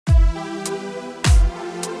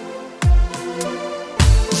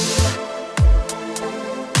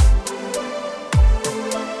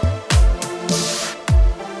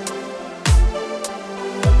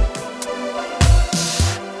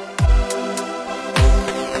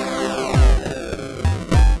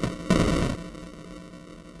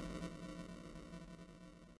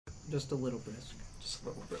just a little brisk. Just a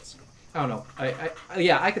little brisk. I don't know.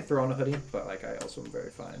 I could throw on a hoodie, but like I also am very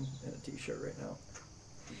fine in a t-shirt right now.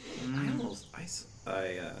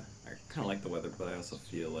 I kind of like the weather, but I also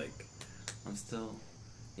feel like I'm still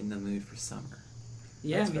in the mood for summer.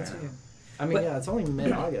 Yeah, That's me fair. too. I mean, But- yeah, it's only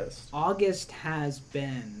mid-August. August has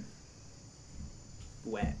been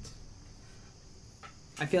wet.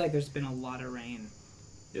 I feel like there's been a lot of rain.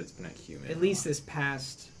 It's been humid. At least this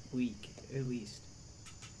past week, at least.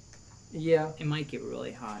 Yeah. It might get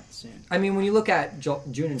really hot soon. I mean, when you look at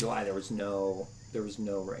June and July, there was no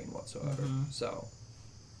rain whatsoever. Mhm. So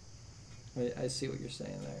I see what you're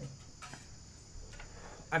saying there.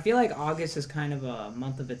 I feel like August is kind of a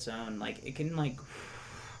month of its own. Like it can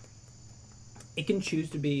choose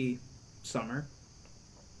to be summer.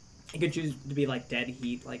 It could choose to be like dead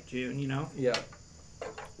heat, like June, you know. Yeah.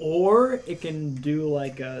 Or it can do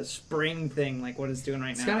like a spring thing, like what it's doing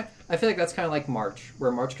right now. I feel like that's kind of like March,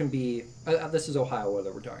 where March can be. This is Ohio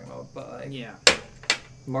weather we're talking about, but like Yeah.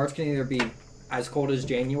 March can either be as cold as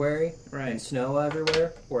January Right. and snow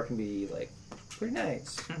everywhere, or it can be like pretty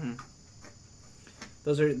nice. Mm-hmm.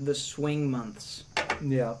 Those are the swing months.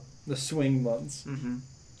 Yeah, the swing months. Mm-hmm.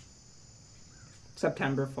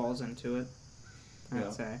 September falls into it, I'd Yeah.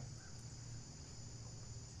 say.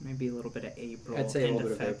 Maybe a little bit of April. I'd say a end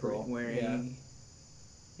little bit of April.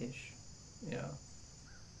 Ish. Yeah.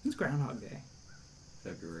 It's Groundhog Day.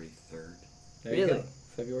 February 3rd. There you Really? go.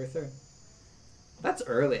 February 3rd. That's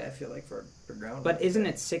early, I feel like, for Groundhog But isn't Day.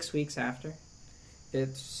 it 6 weeks after?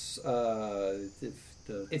 It's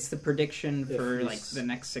It's the prediction If for we like the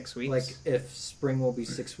next 6 weeks. like if spring will be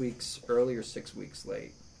 6 weeks early or 6 weeks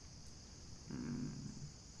late.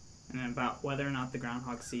 And about whether or not the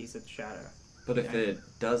groundhog sees its shadow. But if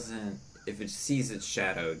it sees its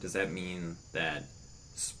shadow, does that mean that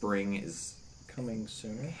spring is Coming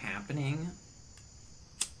sooner. happening?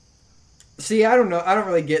 See, I don't know. I don't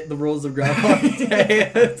really get the rules of Groundhog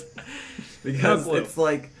Day. Because No clue. it's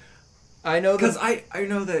like, I know because that. I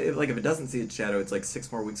know that if it doesn't see its shadow, it's like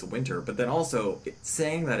 6 more weeks of winter. But then also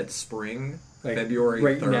saying that it's spring, Like, February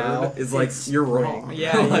right 3rd, now, is like it's you're spring. wrong.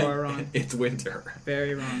 Yeah, you Like, are wrong. It's winter.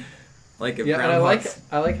 Very wrong. Like if Yeah, and groundhogs,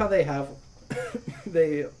 I like how they have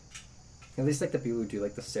they at least like the people who do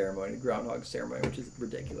like the ceremony, groundhog ceremony, which is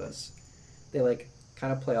ridiculous. They like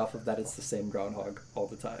kind of play off of that it's the same groundhog all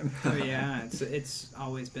the time. Oh yeah, it's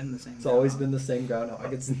always been the same. It's always been the same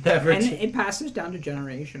groundhog. It's never and changed. it passes down to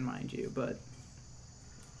generation, mind you. But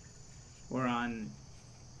we're on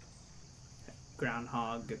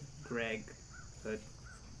Groundhog Greg the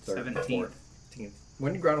 17th.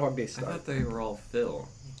 When did Groundhog Day I start? thought they were all Phil.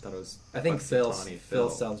 I thought it was. I think Phil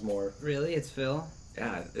Punxsutawney sounds more. Really, it's Phil.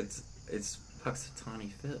 Yeah, it's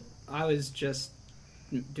Punxsutawney Phil. I was just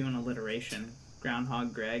doing alliteration.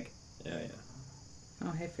 Groundhog Greg. Yeah, yeah.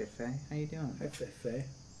 Oh hey Feifei, how you doing? Hi, Feifei.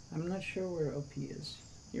 I'm not sure where OP is.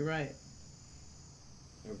 You're right.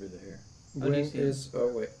 Over there. Oh, do you When see is?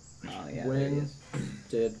 Oh wait. Oh yeah. there he When is.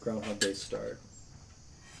 did Groundhog Day start?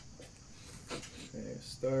 Okay,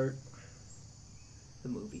 start The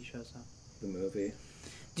movie shows up. the movie.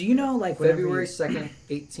 Do you know like whenever February you- 2nd,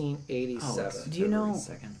 1887. Do you know-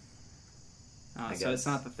 Second. Oh, I so it's guess.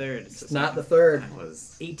 not the third. It's It's the not the second. third. That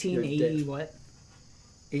was 1880 Your what?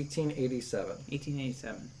 1887.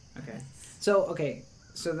 1887. Okay.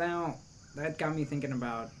 So now that got me thinking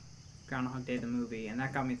about Groundhog Day the movie, and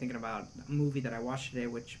that got me thinking about a movie that I watched today,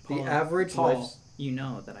 which Paul, average Paul, life- you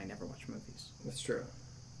know that I never watch movies. That's true.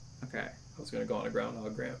 Okay. I was gonna go on a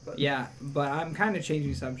Groundhog rant, but Yeah, but I'm kind of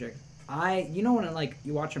changing subject. You know when like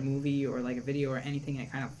you watch a movie or like a video or anything,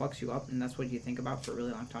 it kind of fucks you up, and that's what you think about for a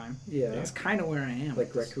really long time. yeah, That's kind of where I am.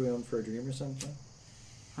 like Requiem for a Dream or something.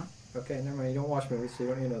 Huh? Okay, never mind. You don't watch movies, so you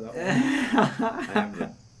don't even know that one.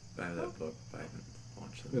 I have that book, but I haven't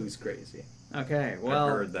watched The it. movie's crazy. Okay, I've well,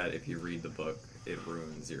 heard that if you read the book, it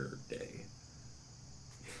ruins your day.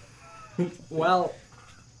 well,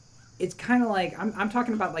 it's kind of like I'm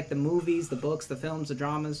talking about like the movies, the books, the films, the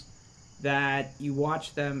dramas that you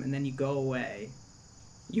watch them and then you go away.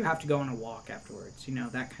 You have to go on a walk afterwards, you know,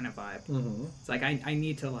 that kind of vibe. Mm-hmm. It's like I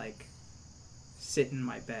need to like sit in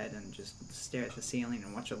my bed and just stare at the ceiling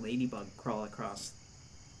and watch a ladybug crawl across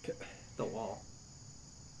the wall.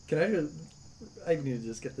 Can I just? I need to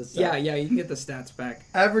just get this. Yeah, you can get the stats back.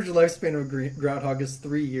 Average lifespan of a groundhog is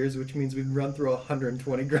 3 years, which means we've run through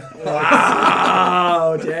 120 groundhogs.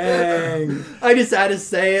 Wow, dang. I just had to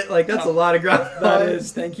say it. Like that's a lot of groundhogs. That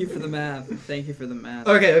is, thank you for the math. Thank you for the math.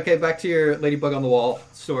 Okay. Back to your ladybug on the wall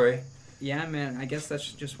story. Yeah, man, I guess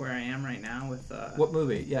that's just where I am right now with What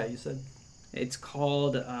movie? Yeah, you said. it's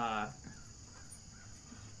called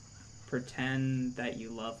Pretend That You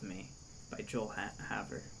Love Me. by Joel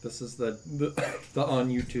Haver. This is the on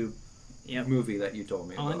YouTube Yep. movie that you told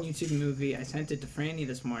me On about. YouTube movie. I sent it to Franny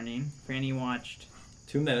this morning. Franny watched,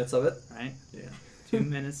 2 minutes of it. right? Yeah. 2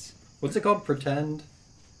 minutes. What's it called? Pretend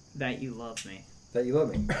That You Love Me. That You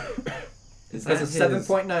Love Me. Is That's that a his,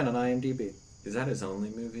 7.9 on IMDb. Is that his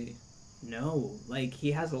only movie? No, like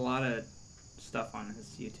he has a lot of stuff on his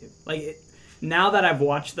YouTube. Now that I've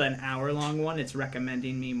watched an hour-long one, it's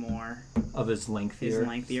recommending me more Of his lengthier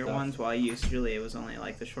stuff. ones. While usually it was only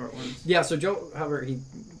like the short ones. Yeah, so Joe, however,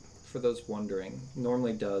 for those wondering,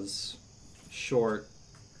 normally does short,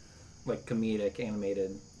 like comedic,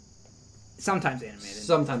 animated, Sometimes animated.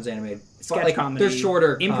 sometimes animated. Sketch but, like, comedy. They're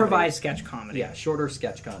shorter Improvised sketch comedy. Yeah, shorter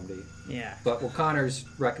sketch comedy. Yeah. But what Connor's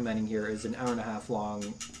recommending here is an hour and a half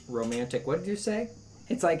long romantic. What did you say?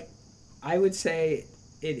 It's like, I would say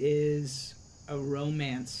it is a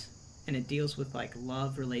romance, and it deals with like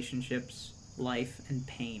love, relationships, life, and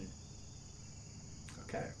pain.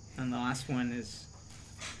 Okay. And the last one is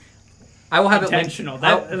I will have intentional. it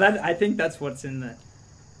linked. That I think that's what's in the.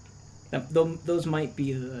 Those might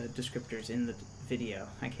be the descriptors in the video.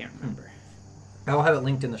 I can't remember. I will have it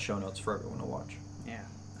linked in the show notes for everyone to watch.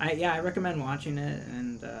 I recommend watching it,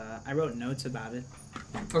 and I wrote notes about it.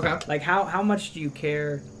 Okay. Like how much do you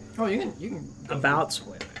care Oh, you can go about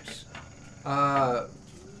spoilers?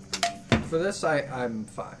 for this, I'm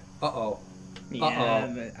fine. Uh-oh.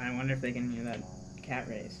 Yeah, but I wonder if they can hear that cat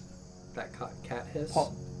race. That cat hiss.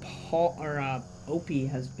 Opie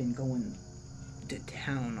has been going to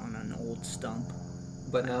town on an old stump,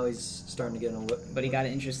 But now he's starting to get but he got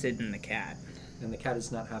interested in the cat. and the cat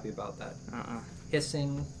is not happy about that.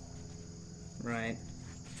 Hissing. Right.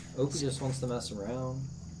 Opie just wants to mess around.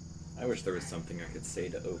 I wish there was something I could say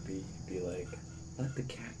to Opie. Be like, let the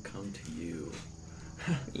cat come to you.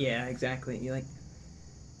 Yeah, exactly. You like,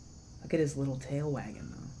 look at his little tail wagging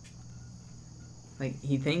though. Like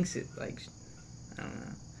he thinks it like, I don't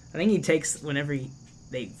know. I think he takes whenever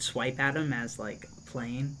they swipe at him as like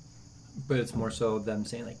playing. But it's more so them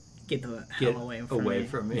saying like, Get the get hell away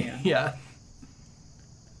from me. Yeah. Yeah.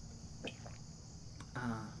 Yeah.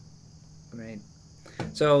 Right.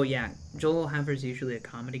 So yeah, Joel Haver's usually a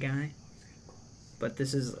comedy guy, but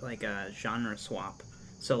this is like a genre swap.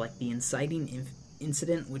 So like the inciting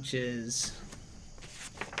incident, which is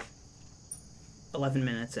 11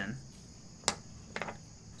 minutes in.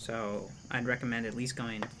 So I'd recommend at least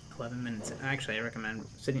going 11 minutes. Actually, I recommend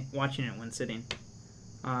watching it when sitting.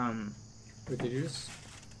 Wait, did you just...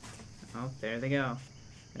 Oh, there they go.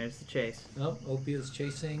 There's the chase. Oh, Opie is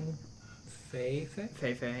chasing Faye?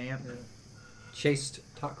 Faye, yep. Yeah. Chased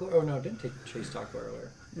Taco. Oh no, didn't chase Taco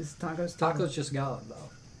earlier. Is Taco's Taco's just gone though.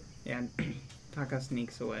 Yeah, Taco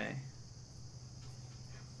sneaks away.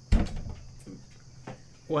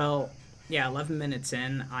 Well, yeah, 11 minutes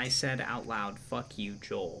in, I said out loud, "Fuck you,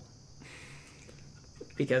 Joel."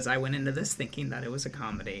 Because I went into this thinking that it was a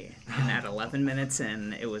comedy, and at 11 minutes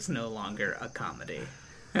in, it was no longer a comedy.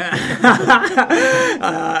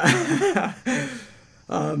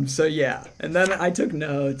 So yeah, and then I took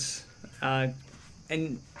notes, and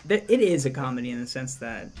it is a comedy in the sense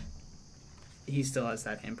that he still has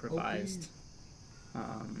that improvised,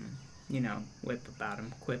 quip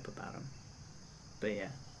about him. But yeah,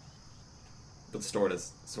 But sort of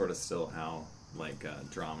still how like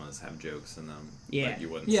dramas have jokes in them. Yeah. But you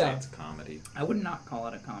wouldn't Yeah. say it's a comedy. I would not call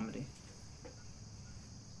it a comedy.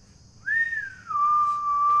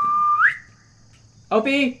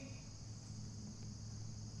 Opie!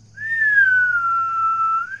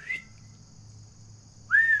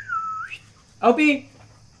 Opie!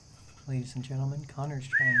 Ladies and gentlemen, Connor's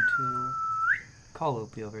trying to call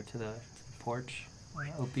Opie over to the porch.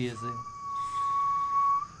 Opie is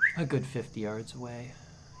a good 50 yards away.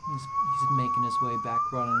 He's making his way back,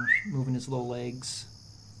 running, moving his low legs.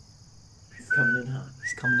 He's coming in hot.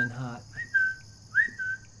 He's coming in hot.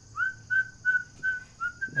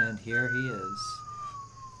 And here he is.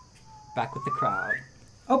 Back with the crowd.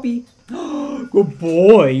 Opie! Good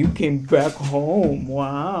boy, you came back home.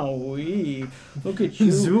 Wow, look at you.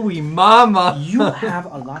 Zooey mama! You have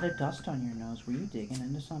a lot of dust on your nose. Were you digging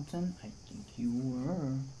into something? I think you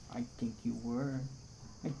were.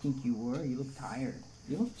 You look tired.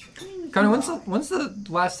 You look Connor, when's the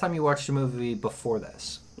last time you watched a movie before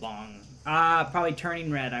this? long. Probably Turning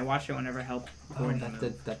Red. I watched it whenever I helped. Oh,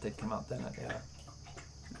 record that did come out then, yeah.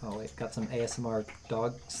 Oh wait, got some ASMR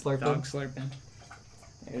dog slurping. Dog slurping.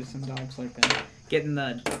 There's some dog slurping. Getting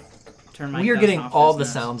the termite. We are dust getting off all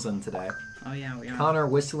his the nose. sounds in today. Oh yeah, we are. Connor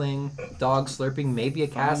whistling, dog slurping, maybe a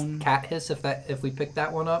Phone. cat hiss if we pick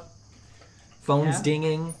that one up. Phones Yeah.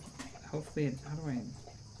 dinging. Hopefully,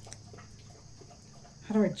 how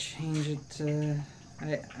How do I change it to...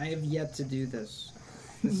 I have yet to do this.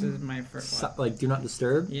 This is my first one. Like, do not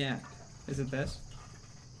disturb? Yeah. Is it this?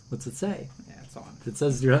 What's it say? Yeah, it's on. If it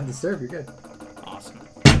says do not disturb, you're good. Awesome.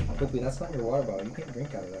 Quickly, that's not your water bottle. You can't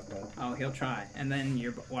drink out of that, bud. Oh, he'll try. And then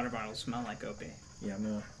your water bottle will smell like Opie. Yeah, I'm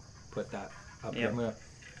gonna put that up here. Yep. I'm gonna...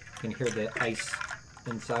 You can hear the ice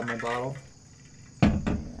inside my bottle.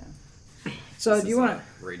 So This do is you want a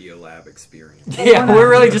Radio Lab experience. Yeah, we're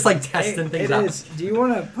really just like testing things it out. is. Do you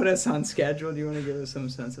want to put us on schedule? Do you want to give us some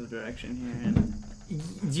sense of direction here?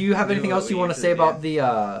 Do you have Do anything what else you we want to say usually about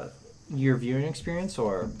the your viewing experience,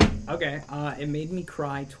 or? Okay. It made me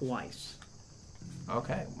cry twice.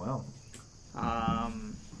 Okay, well.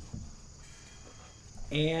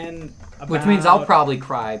 And Which means I'll probably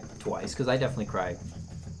cry twice, because I definitely cry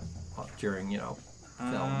during,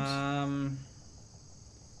 films.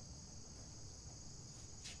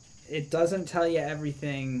 It doesn't tell you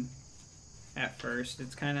everything at first.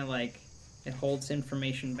 It's kind of like it holds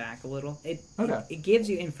information back a little. It gives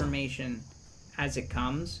you information as it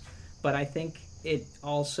comes, but I think it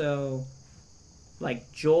also,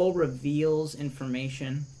 like, Joel reveals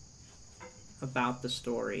information about the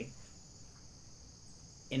story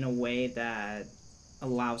in a way that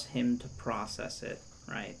allows him to process it,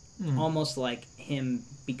 right? Almost like him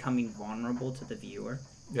becoming vulnerable to the viewer,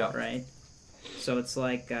 right? So it's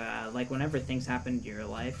like whenever things happen in your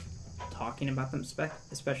life, talking about them,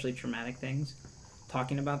 especially traumatic things,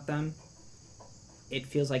 talking about them, it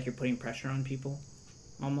feels like you're putting pressure on people,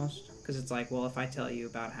 almost. Because it's like, well, if I tell you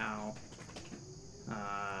about how,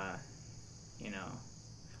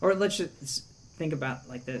 or let's just think about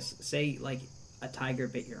like this. Say, like, a tiger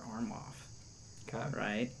bit your arm off,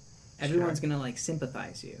 right? Everyone's going to, like,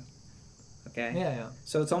 sympathize you, okay? Yeah.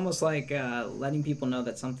 So it's almost like letting people know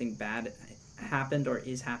that something bad happened or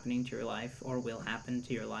is happening to your life or will happen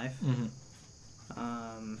to your life.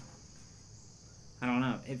 I don't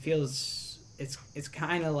know. It feels it's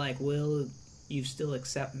kind of like, will you still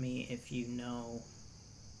accept me if you know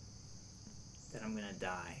that I'm gonna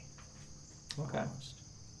die? Okay. Almost.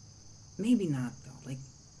 Maybe not though. Like,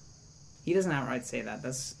 he doesn't outright say that.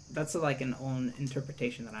 That's like an own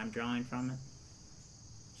interpretation that I'm drawing from it.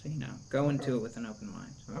 So go into it with an open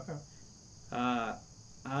mind. Okay.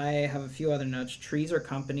 I have a few other notes. Trees are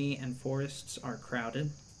company and forests are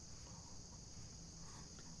crowded.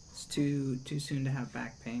 It's too soon to have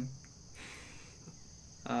back pain.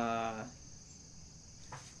 I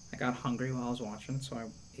got hungry while I was watching, so I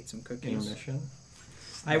ate some cookies. Intermission.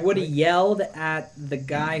 I would have yelled at the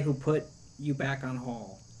guy who put you back on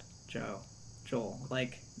hold, Joel.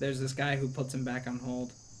 Like, there's this guy who puts him back on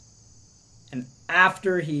hold, and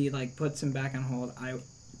after he puts him back on hold, I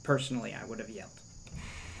would have yelled.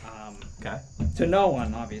 Okay. To no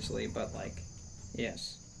one, obviously, but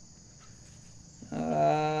yes.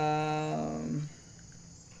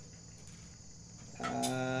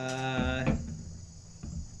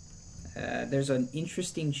 There's an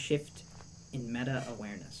interesting shift in meta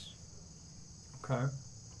awareness. Okay.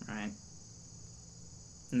 Right?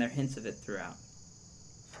 And there are hints of it throughout.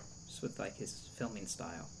 Just with his filming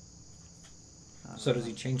style. So does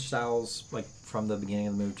he change styles from the beginning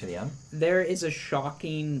of the movie to the end? There is a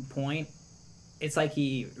shocking point. It's like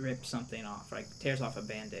he ripped something off, tears off a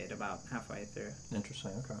Band-Aid about halfway through.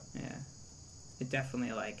 Interesting. Okay. Yeah, it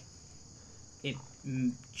definitely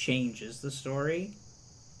changes the story,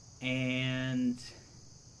 and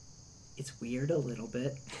it's weird a little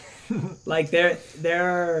bit. There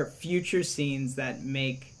are future scenes that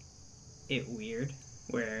make it weird.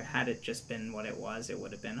 Where had it just been what it was, it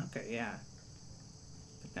would have been okay. Yeah.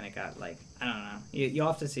 Then it got I don't know. You'll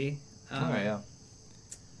have to see. Alright, yeah.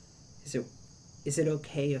 Is it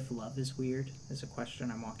okay if love is weird? Is a question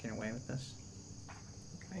I'm walking away with this.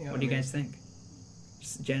 Okay, yeah, What do you guys think?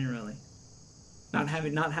 Just generally, not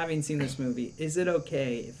having seen this movie, is it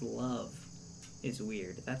okay if love is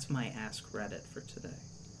weird? That's my Ask Reddit for today.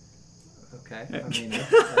 Okay. I mean,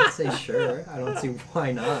 I'd say sure. I don't see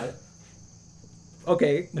why not.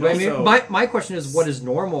 Okay. But my question is, what does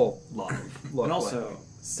normal love look And also, like?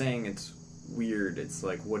 saying it's weird, it's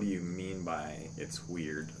what do you mean by it's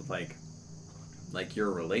weird? Like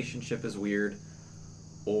your relationship is weird?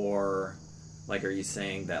 Or, are you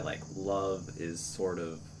saying that, love is sort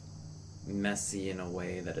of messy in a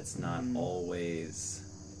way that it's not always,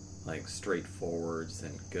 straightforward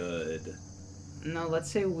and good? No,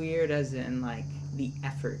 let's say weird as in, the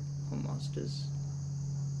effort almost is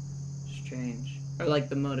strange. Or,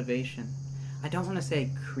 the motivation. I don't want to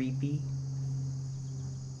say creepy,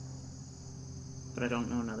 but I don't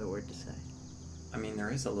know another word to say. I mean,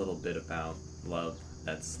 there is a little bit about love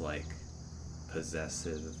that's,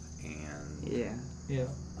 possessive and... Yeah. Yeah.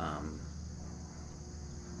 I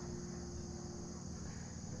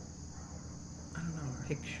don't know.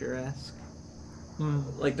 Picturesque.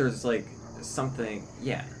 Like there's like something,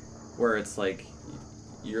 yeah, where it's like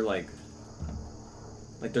you're like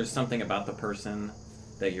there's something about the person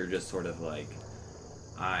that you're just sort of like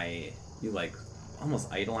you like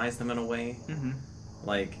almost idolize them in a way. Mm-hmm.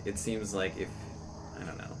 Like it seems like if I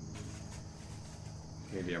don't know,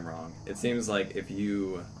 maybe I'm wrong. It seems like if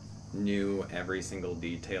you knew every single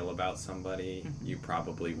detail about somebody, you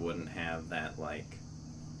probably wouldn't have that like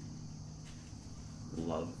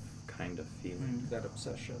love kind of feeling. That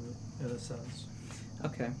obsession, in a sense.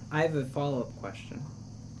 Okay. I have a follow-up question.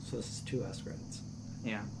 So this is 2 aspirants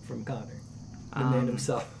Yeah. from Connor, the man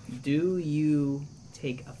himself. Do you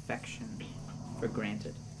take affection for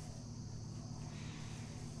granted?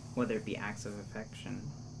 Whether it be acts of affection,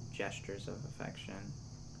 gestures of affection,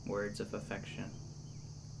 words of affection.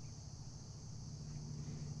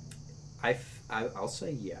 I'll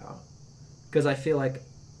say yeah, because I feel like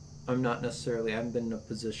I haven't been in a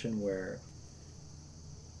position where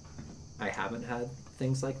I haven't had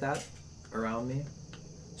things like that around me.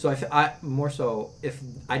 So I more so, if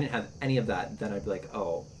I didn't have any of that, then I'd be like,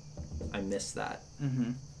 oh, I miss that.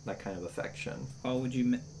 Mm-hmm. That kind of affection. Well, would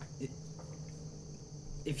you...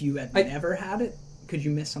 If you had never had it, could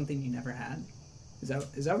you miss something you never had? Is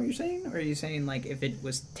that what you're saying? Or are you saying, like, if it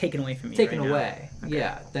was taken away from you Taken right away. now? Okay.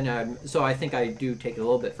 Yeah. Then so I think I do take it a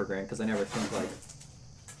little bit for granted, because I never think, like,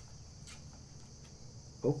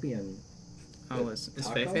 opium. Oh, is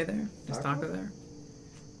Taco? Feifei there? Is Taco? Taco there?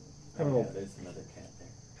 Having, a, There's another cat there.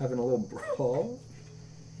 having a little brawl.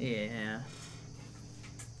 Yeah.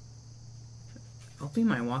 Opie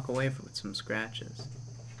might walk away with some scratches.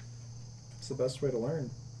 It's the best way to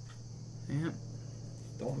learn. Yeah.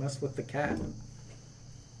 Don't mess with the cat.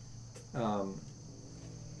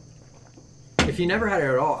 If you never had it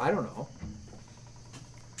at all, I don't know.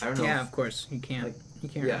 Yeah, of course. You can't. Like, you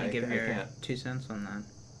can't yeah, really I give your can't. 2 cents on that.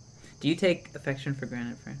 Do you take affection for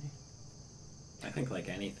granted, Franny? I think like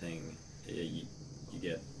anything, you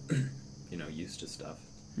get used to stuff.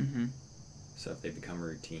 Mm-hmm. So if they become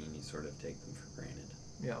routine, you sort of take them for granted.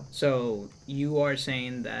 Yeah. So you are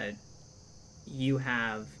saying that you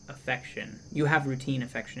have affection. You have routine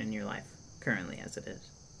affection in your life currently, as it is.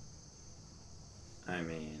 I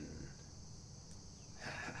mean,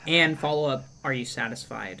 And follow up: are you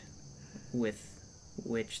satisfied with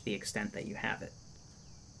the extent that you have it,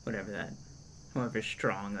 however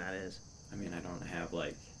strong that is? I mean, I don't have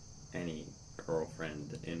like any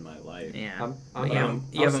girlfriend in my life. Yeah. I'm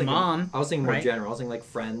you have a mom. I was thinking more right? general. I was thinking like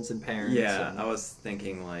friends and parents. Yeah, and, I was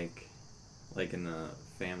thinking like in the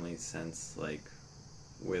family sense, like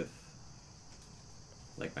with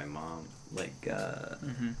like my mom, like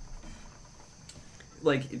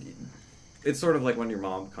like it's sort of like when your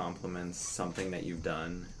mom compliments something that you've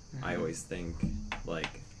done. I always think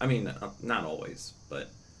like, I mean, not always, but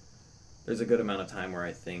there's a good amount of time where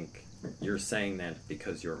I think you're saying that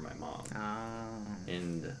because you're my mom.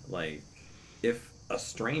 And like, if a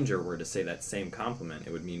stranger were to say that same compliment,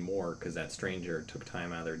 it would mean more because that stranger took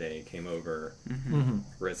time out of their day, came over,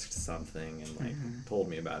 risked something, and like told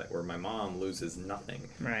me about it. Where my mom loses nothing,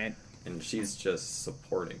 Right. and she's just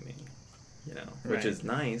supporting me, which Right. is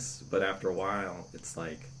nice. But after a while, it's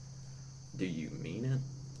like, do you mean it,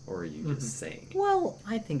 or are you just saying it? Well,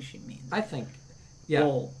 I think she means. I think, yeah.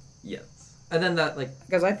 Well, yes. And then that, like,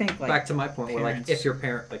 Because I think, like, back to my point where, like, parents- if your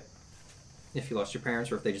parent, like, if you lost your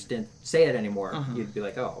parents or if they just didn't say it anymore, you'd be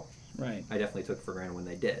like, oh, right. I definitely took it for granted when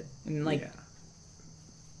they did. And like, Yeah.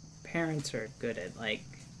 parents are good at like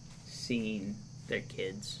seeing their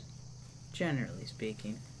kids. Generally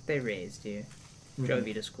speaking, they raised you, drove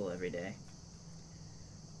you to school every day.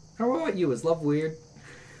 How about you? Is love weird?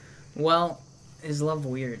 Well, is love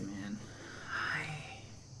weird, man?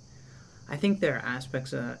 I think there are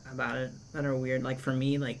aspects about it that are weird. Like for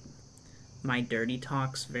me, like my dirty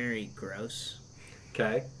talk's very gross.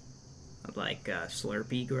 Okay. Like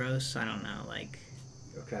slurpy gross. I don't know.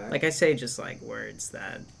 Okay. Like I say just like words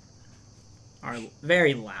that are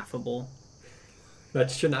very laughable. That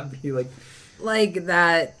should not be, like... Like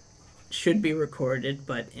that should be recorded,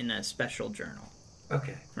 but in a special journal,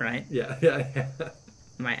 Okay. right? Yeah.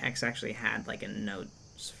 My ex actually had like a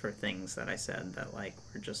notes for things that I said that like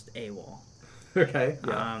were just AWOL. Okay.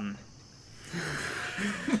 Yeah.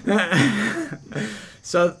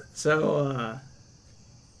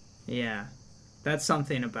 Yeah, that's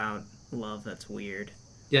something about love that's weird.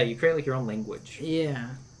 Yeah, you create, like, your own language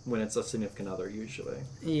Yeah, when it's a significant other, usually.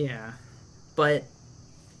 yeah, but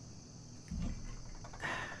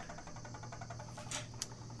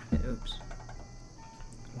oops.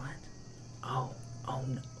 What?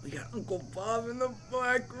 Uncle Bob in the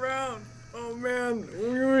background. Oh man,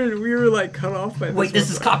 we were like cut off by this. Wait, this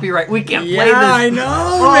one. is copyright. We can't play Yeah, this. I know,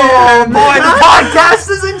 Oh man. boy, the podcast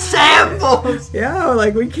is in shambles. Yeah,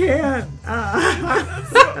 like we can't.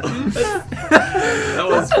 That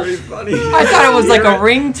was pretty funny. I thought it was like a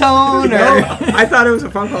ringtone or. I thought it was a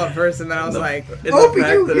phone call at first, and then I was like, Oh, "Did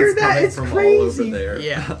you hear that? coming It's from crazy." all over there.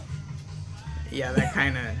 Yeah, yeah, that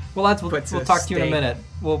kind of. Well, we'll Puts a talk to you in a stake. minute.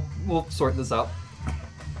 We'll sort this out.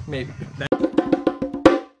 Maybe.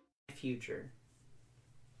 Future.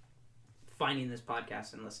 Finding this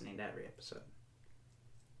podcast and listening to every episode.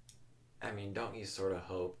 I mean, don't you sort of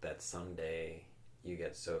hope that someday you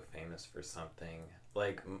get so famous for something?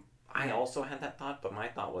 Like, I also had that thought, but my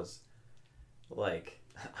thought was, like,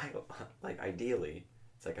 ideally,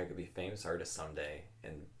 it's like I could be a famous artist someday,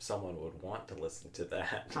 and someone would want to listen to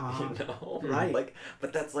that, you know? Right. Like,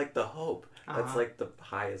 but that's like the hope. That's like the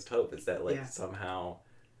highest hope, is that, like, Yeah. somehow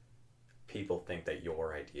people think that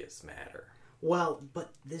your ideas matter. Well,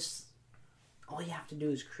 but this, all you have to do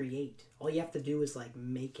is create. All you have to do is like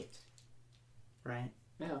make it, right?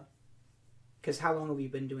 Yeah. Because how long have we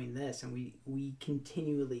been doing this, and we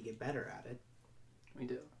continually get better at it. We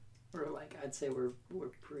do. We're like, I'd say we're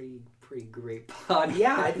pretty great podcast.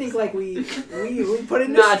 Yeah, I think like we put it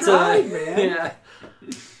in Not stride, to, man. yeah.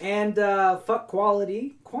 And fuck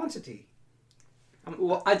quality, quantity.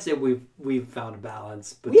 Well, I'd say we've found a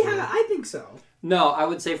balance. I think so. No, I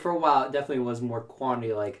would say for a while it definitely was more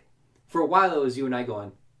quantity. Like, for a while it was you and I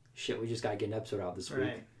going, shit, we just gotta get an episode out this week.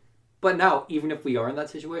 Right. But now, even if we are in that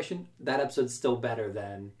situation, that episode's still better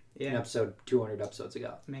than an episode 200 episodes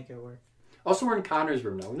ago. Make it work. Also, we're in Connor's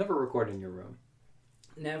room now. We've never recorded in your room.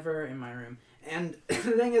 Never in my room. And the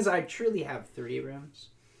thing is, I truly have 3 rooms.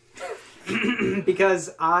 Because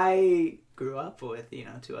I grew up with,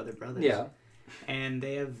 2 other brothers. Yeah. And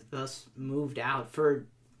they have thus moved out for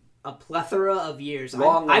a plethora of years.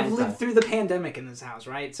 Long I've time. lived through the pandemic in this house,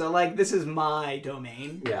 right? So, like, this is my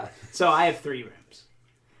domain. Yeah. So I have 3 rooms.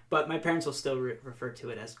 But my parents will still refer to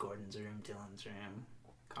it as Gordon's room, Dylan's room,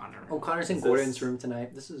 Connor's room. Oh, Connor's in Gordon's room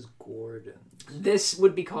tonight. This is Gordon's. This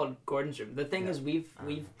would be called Gordon's room. The thing is, we've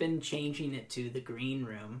been changing it to the green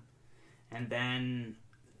room, and then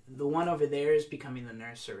the one over there is becoming the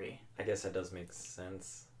nursery. I guess that does make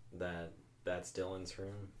sense that that's Dylan's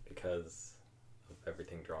room because of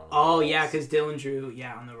everything drawn on the Oh walls. yeah, because Dylan drew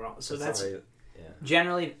on the wall. So that's already-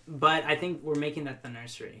 generally, but I think we're making that the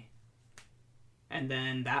nursery, and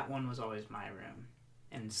then that one was always my room,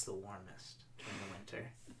 and it's the warmest during the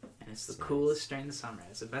winter. And it's the coolest during the summer.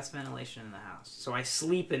 It's the best ventilation in the house. So I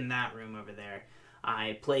sleep in that room over there.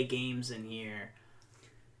 I play games in here.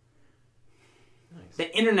 Nice.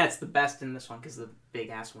 The internet's the best in this one because of the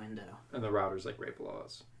big-ass window. And the router's like right below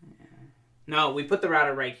us. Yeah. No, we put the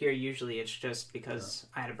router right here. Usually it's just because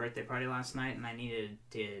I had a birthday party last night and I needed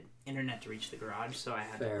the internet to reach the garage, so I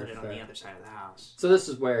had to put it on the other side of the house. So this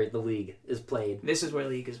is where the League is played. This is where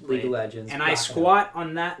League is played. League of Legends. And I squat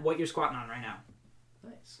on that, what you're squatting on right now.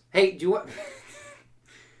 Nice. Hey, do you want...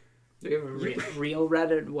 Do we have a real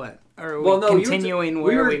Reddit? What? Or are Well, we no, continuing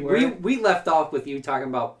where we were? We left off with you talking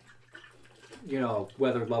about,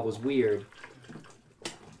 whether love was weird.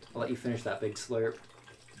 I'll let you finish that big slurp.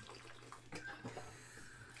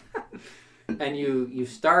 And you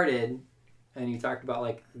started, and you talked about,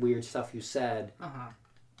 like, weird stuff you said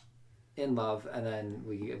in love, and then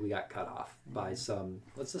we got cut off by some...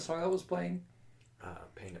 What's the song that was playing?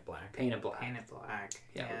 Paint It Black. Paint It Black. Paint It Black.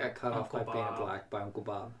 Yeah, we got cut off by Uncle Paint It Bob. Black by Uncle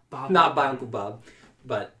Bob. Bob Not by Bob. Uncle Bob,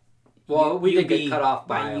 but... Well, we did get cut off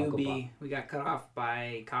by Uncle UB. Bob. We got cut off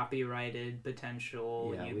by copyrighted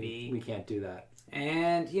potential Yeah, UB. we can't do that.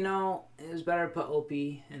 And, it was better to put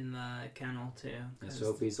Opie in the kennel, too. Yeah, 'cause so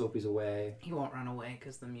Opie's away. he won't run away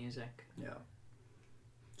because the music. Yeah.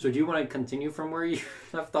 So do you want to continue from where you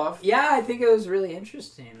left off? Yeah, I think it was really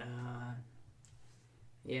interesting.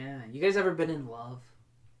 Yeah. You guys ever been in love?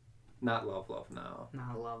 Not love, no.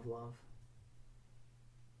 Not love.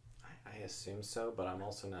 I assume so, but I'm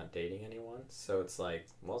also not dating anyone, so it's like,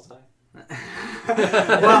 was I?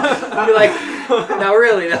 Well, you're like, no,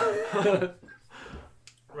 really, no.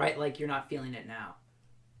 Right, like you're not feeling it now.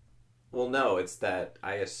 Well, no, it's that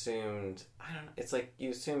I assumed, I don't know, it's like you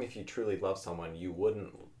assume if you truly love someone, you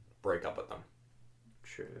wouldn't break up with them.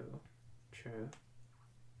 True.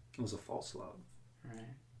 It was a false love.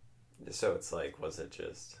 Right. So it's like, was it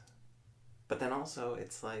just... But then also,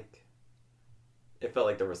 it's like, it felt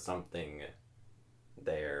like there was something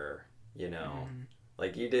there,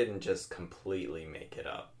 Like, you didn't just completely make it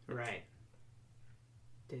up. Right.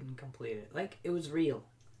 Didn't complete it. Like, it was real.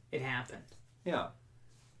 It happened. Yeah.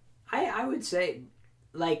 I would say,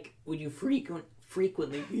 like, would you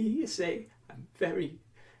frequently you say, I'm very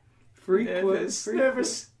Frequent. nervous,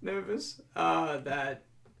 that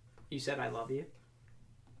you said I love you?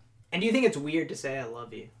 And do you think it's weird to say I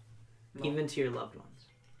love you, No. even to your loved ones?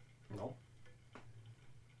 No.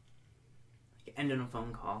 Like ending a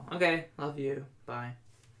phone call. Okay, love you. Bye.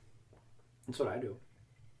 That's what I do.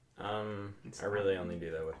 I really only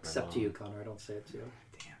do that with my Except mom. to you, Connor. I don't say it to you.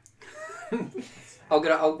 Damn.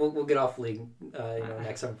 We'll get off league.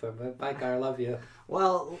 Next time. Bye, Connor. Love you.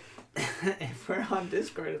 Well, if we're on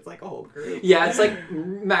Discord, it's like a whole group. Yeah, it's like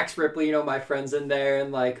Max Ripley. My friends in there,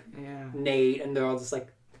 and like Yeah. Nate, and they're all just like,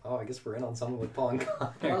 oh, I guess we're in on something with Paul and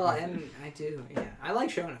Connor. Well, and I do. Yeah, I like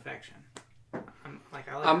showing affection.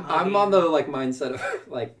 I'm on the like mindset of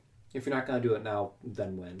like, if you're not gonna do it now,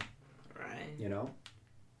 then when? Right.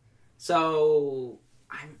 So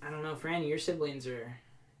I don't know, Fran. Your siblings are.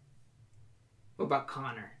 What about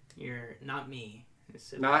Connor? You're not me. his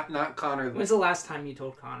sibling. Not Connor. When's the last time you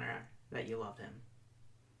told Connor that you loved him?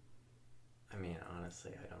 I mean, honestly,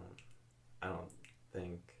 I don't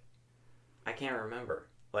think, I can't remember.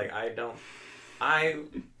 Like,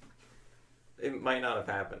 it might not have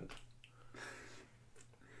happened.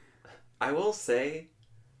 I will say,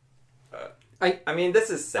 I mean, this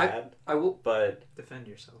is sad, I will. but Defend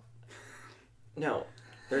yourself. no,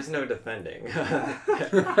 there's no defending.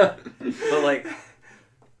 But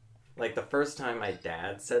like the first time my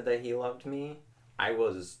dad said that he loved me, I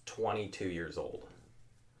was 22 years old.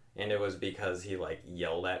 And it was because he like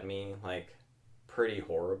yelled at me like pretty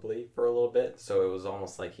horribly for a little bit. So it was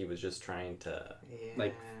almost like he was just trying to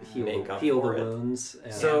Like Make up heal for the it. wounds.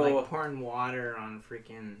 And So- like pouring water on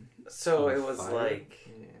freaking so On it was fire? like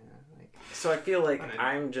like so I feel like on a-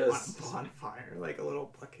 I'm just on a bonfire, like a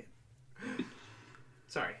little bucket.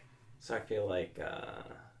 Sorry. so I feel like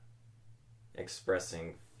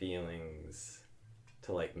expressing feelings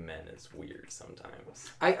to like men is weird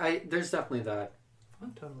sometimes. I there's definitely that Oh,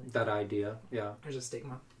 totally. that idea. Yeah, There's a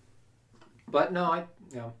stigma. but no, I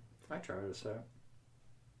try to say it.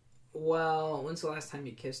 Well, when's the last time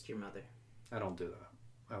you kissed your mother? I don't do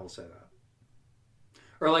that. I will say that.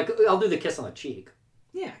 Or like I'll do the kiss on the cheek.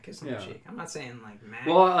 Yeah, kiss on Yeah. the cheek. I'm not saying like Mac.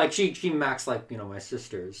 Well, like she macks like my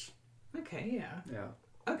sisters. Okay, yeah. Yeah.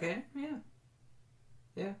 Okay, yeah.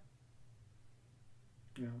 Yeah.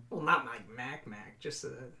 Well, not like Mac, just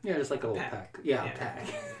a. Yeah, just like a little Peck. peck. Yeah, Yeah. peck.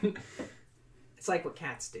 It's like what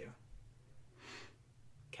cats do.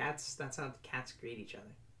 Cats, that's how cats greet each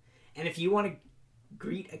other. And if you want to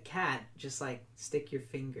greet a cat, just like stick your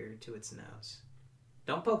finger to its nose.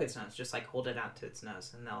 Don't poke its nose, just like hold it out to its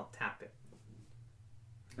nose and they'll tap it.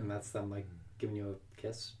 And that's them like giving you a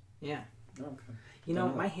kiss. Yeah. Oh, okay. You know,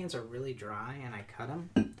 Don't know. my hands are really dry and I cut them.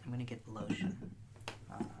 I'm going to get lotion.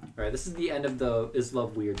 All right, this is the end of the Is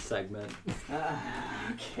Love Weird segment.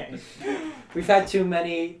 Okay. We've had too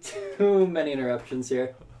many interruptions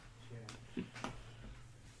here.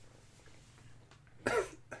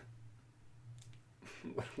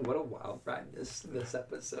 What a wild ride this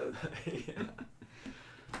episode. Yeah.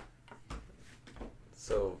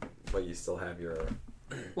 So, but you still have your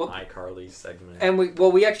Well- iCarly segment. And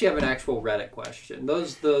we actually have an actual Reddit question.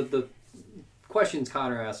 Those the questions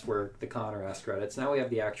Connor asked were the Connor Ask Reddits. Now we have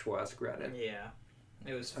the actual Ask Reddit. Yeah.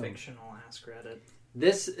 It was fictional Ask Reddit.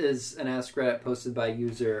 This is an Ask Reddit posted by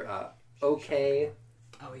user OK.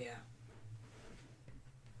 Oh, yeah.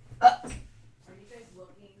 Are you guys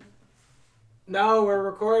looking? No, we're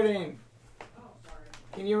recording. Oh, sorry.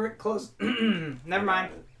 Can you close? Never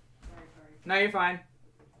mind. Sorry. No, you're fine.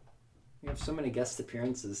 We have so many guest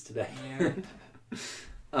appearances today. Yeah.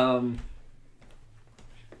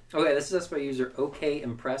 Okay, this is us by user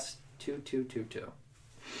OKImpressed2222.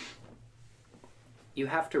 You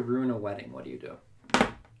have to ruin a wedding. What do you do?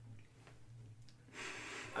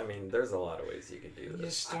 I mean, there's a lot of ways you could do You this.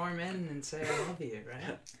 just storm in and say I love you,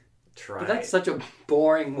 right? Try. But that's such a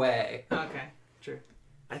boring way. Okay, true.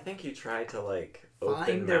 I think you try to like Find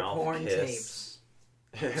open their mouth porn kiss.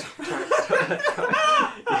 tapes. Yeah.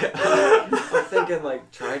 I'm thinking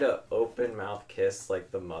like try to open mouth kiss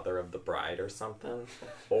like the mother of the bride or something,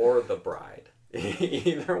 or the bride.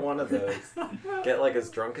 Either one of those. Get like as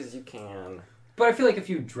drunk as you can. But I feel like if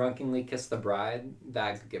you drunkenly kiss the bride,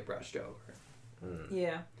 that could get brushed over.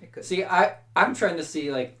 Yeah, it could. See, I'm trying to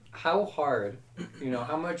see like how hard,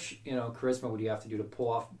 how much charisma would you have to do to pull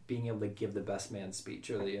off being able to give the best man speech,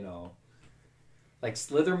 or like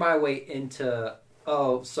slither my way into,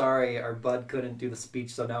 oh sorry, our bud couldn't do the speech,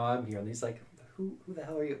 so now I'm here, and he's like, who the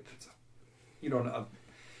hell are you? You don't know.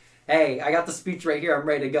 Hey, I got the speech right here. I'm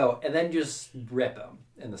ready to go, and then just rip him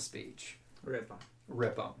in the speech. Rip them.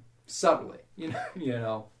 Rip him subtly. You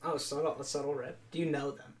know. Oh, a subtle rip. Do you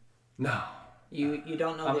know them? No. You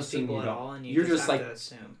don't know I'm those assuming people you at don't. all, and You're you just have like- to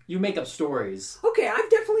assume. You make up stories. Okay, I've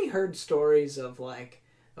definitely heard stories of like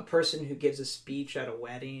a person who gives a speech at a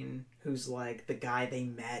wedding who's like the guy they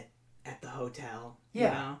met at the hotel. You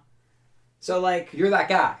Yeah. know? So like, You're that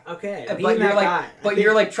guy. okay, But being you're that like, guy. but I think-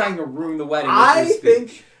 you're like trying to ruin the wedding. I with your speech.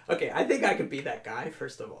 think. Okay, I think I could be that guy.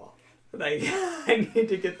 First of all, like I need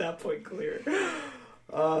to get that point clear.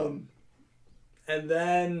 And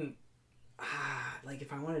then, like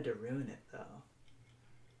if I wanted to ruin it though,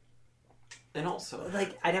 And also,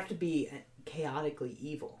 like I'd have to be chaotically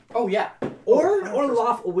evil. Oh yeah. Or 100%.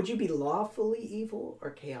 lawful? Would you be lawfully evil or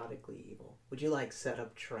chaotically evil? Would you like set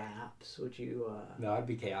up traps? Would you No, I'd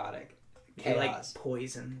be chaotic. would you, like Chaos.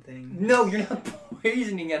 poison things? No, you're not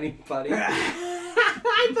poisoning anybody.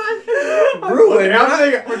 I thought Ruin. Okay, I'm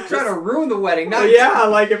thinking- We're trying to ruin the wedding. Not yeah,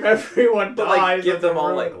 like if everyone but dies, like give them then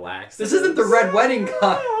all ruin- like laxatives. This isn't the red wedding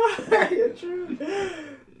cup. Yeah, true.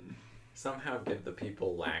 Somehow give the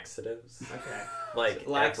people laxatives. Okay, Like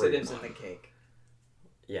laxatives in everyone. the cake.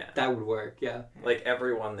 Yeah. That would work. Yeah. Like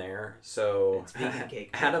everyone there. So It's vegan cake.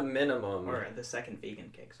 at a minimum, Or the second vegan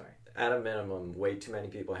cake. Sorry. at a minimum, way too many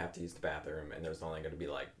people have to use the bathroom, and there's only going to be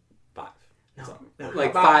like 5. No, So- no.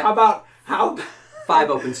 Like how about how? 5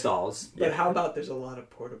 open stalls. But how about there's a lot of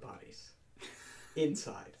porta potties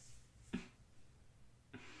inside?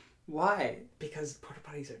 Why? Because porta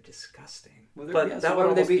potties are disgusting. Well, But yeah, so that why would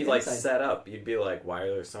almost be like inside? set up. You'd be like, why are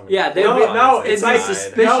there so many? Yeah, they porta would be- potties no, it's like inside?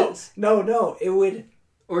 suspicious. No, it would.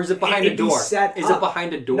 Or is it behind It'd a be door? set Is up. it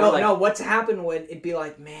behind a door? No, like, no. What's happened would it'd be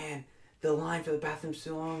like, man, the line for the bathroom's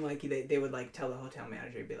too long. Like they would like tell the hotel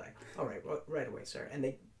manager, he'd be like, all right, right away, sir. And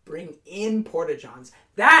they bring in porta johns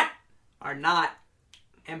that are not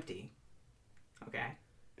empty. Okay.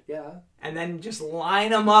 Yeah. And then just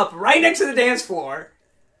line them up right next to the dance floor.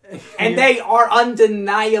 And they are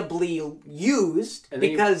undeniably used And then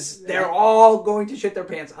because they're all going to shit their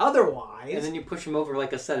pants otherwise. And then you push them over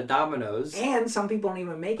like a set of dominoes. And some people don't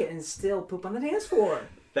even make it and still poop on the dance floor.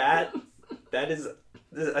 That is.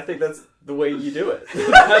 I think that's the way you do it.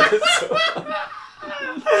 That is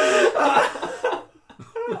so-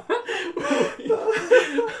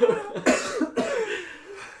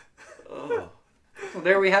 Oh. Well,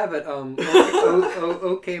 there we have it.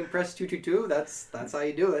 OK Impress 222. That's how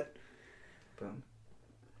you do it. Boom.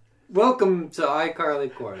 Welcome to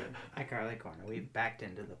iCarly Corner. iCarly Corner. We've backed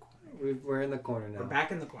into the corner. We're in the corner We're now.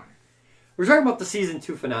 back in the corner. We're talking about the season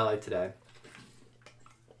 2 finale today.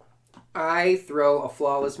 I throw a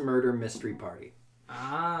flawless murder mystery party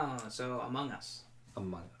Oh, so Among Us.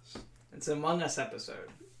 among us. It's an Among Us episode.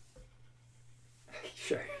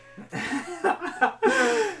 Sure.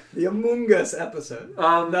 The Among Us episode.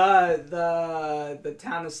 The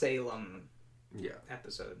Town of Salem Yeah.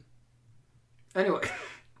 episode. Anyway,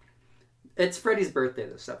 it's Freddy's birthday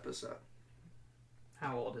this episode.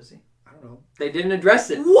 How old is he? I don't know. They didn't address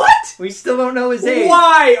it. What? We still don't know his age.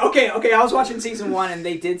 Why? Okay. I was watching season 1 and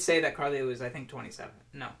they did say that Carly was, I think, 27.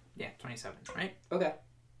 No. Yeah, 27, right? Okay.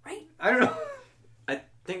 Right? I don't know. I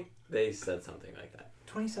think they said something like that.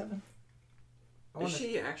 27? Is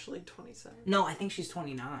she actually 27? No, I think she's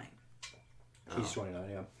 29. He's 29,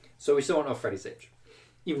 yeah. So we still don't know Freddy's age.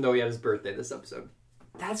 Even though he had his birthday this episode.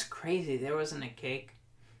 That's crazy. There wasn't a cake.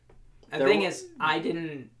 The There thing wa- is,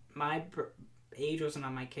 my age wasn't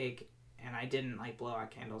on my cake, and I didn't like blow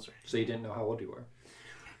out candles or anything. So you didn't know how old you were.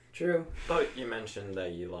 True. But you mentioned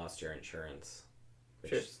that you lost your insurance,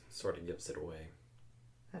 which Sure. sort of gives it away.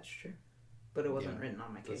 That's true. But it wasn't Yeah. written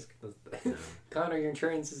on my cake. No. Connor, your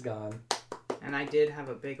insurance is gone. And I did have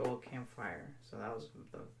a big old campfire, so that was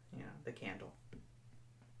the candle.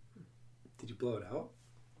 Did you blow it out?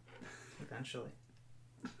 Eventually,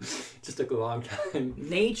 Just took a long time.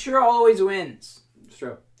 nature always wins. It's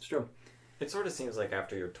true. It's true. It sort of seems like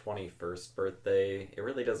after your 21st birthday, it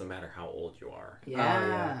really doesn't matter how old you are.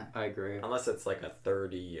 Yeah. I agree. Unless it's like a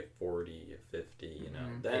 30, a 40, a 50, you know.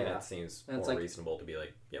 Mhm. Then Yeah. it seems And it's more like- reasonable to be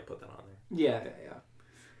like, yeah, put that on there.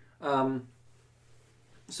 Yeah.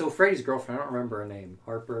 So Freddy's girlfriend, I don't remember her name.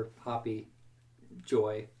 Harper, Poppy,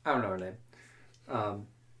 Joy. I don't know her name.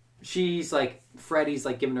 She's like, Freddy's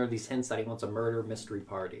like giving her these hints that he wants a murder mystery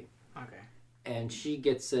party. Okay. And she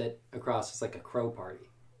gets it across as like a crow party.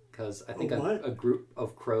 Because I think A what? a group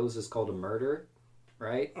of crows is called a murder,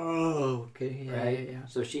 right? Oh, okay. right?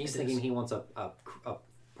 So she's It thinking is. he wants a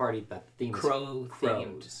party that the theme is Crow themed.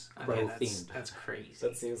 crows. Okay, Crow that's, themed. That's crazy.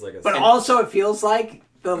 That seems like a... But also, it feels like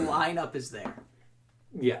the lineup is there.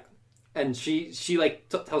 Yeah, and she like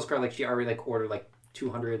tells Carl like she already like ordered like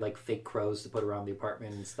 200 like fake crows to put around the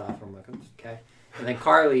apartment and stuff. I'm like, okay. And then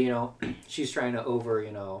Carly, she's trying to over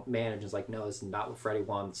manage. Is like, no, this is not what Freddy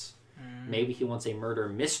wants. Maybe he wants a murder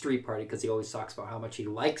mystery party because he always talks about how much he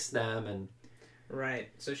likes them. And Right.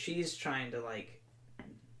 So she's trying to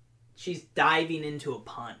she's diving into a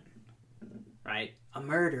pun, right? A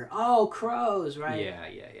murder. Oh, crows, right? yeah.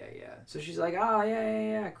 So she's like, oh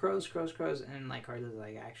yeah, crows, and like Carly's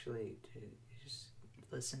like, actually, dude, just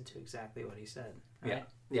listen to exactly what he said. Right?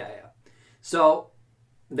 Yeah. So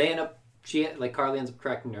they end up. Carly ends up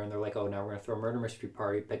correcting her, and they're like, "Oh, now we're gonna throw a murder mystery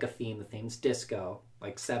party. Pick a theme. The theme's disco,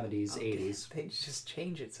 like 70s, 80s." They just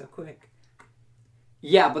change it so quick.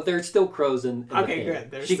 Yeah, but there's still crows in the Okay, theme.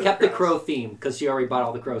 good. There's She still kept the crows. crow theme because she already bought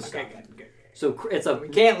all the crow stuff. Okay, good. So it's We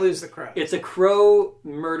can't lose the crow. a crow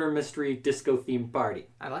murder mystery disco themed party.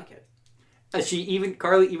 I like it.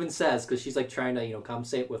 Carly even says, because she's like trying to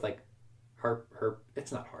compensate with like her.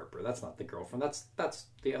 It's not Harper. That's not the girlfriend. That's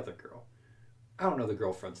the other girl. I don't know the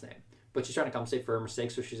girlfriend's name, but she's trying to compensate for her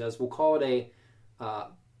mistakes. So she says, "We'll call it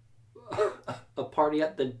a party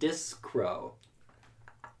at the Discro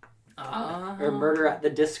or murder at the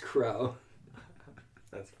Discro."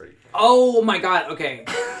 That's pretty funny. Oh my god. Okay.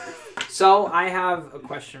 So I have a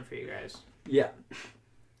question for you guys. Yeah.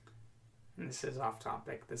 And this is off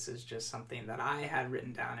topic. This is just something that I had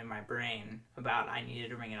written down in my brain about. I needed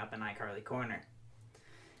to bring it up in iCarly Corner.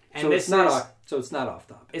 And So it's not off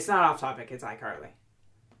topic. It's not off topic. It's iCarly.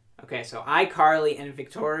 Okay, so iCarly and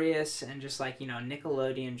Victorious and just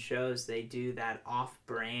Nickelodeon shows, they do that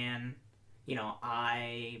off-brand,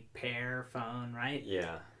 iPair phone, right?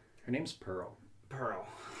 Yeah. Her name's Pearl. Pearl,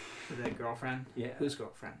 the girlfriend. Yeah. Whose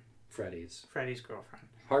girlfriend? Freddie's. Freddie's girlfriend.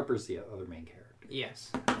 Harper's the other main character.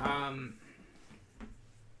 Yes.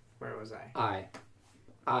 Where was I?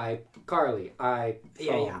 Carly.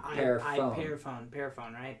 Phone. Pair phone. Pair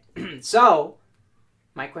phone, right? So,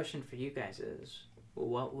 my question for you guys is,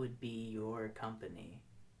 what would be your company?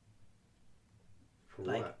 For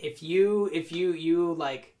Like, what? if you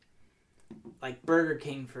like Burger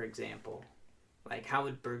King, for example, like, how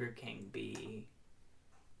would Burger King be?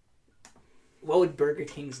 What would Burger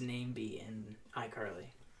King's name be in iCarly?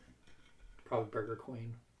 Probably Burger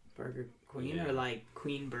Queen. Burger Queen, Yeah. or like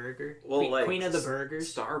Queen Burger? Well, Queen of the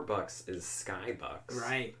Burgers? Starbucks is Skybucks.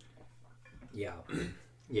 Right. Yeah.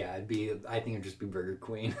 Yeah, I think it'd just be Burger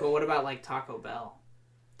Queen. But what about like Taco Bell?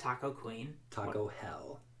 Taco Queen? Taco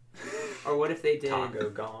Hell. Or what if they did Taco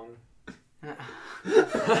Gong.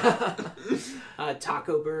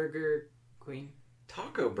 Taco Burger Queen?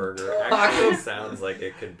 Taco Burger actually sounds like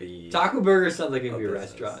it could be. Taco Burger sounds like it'd be a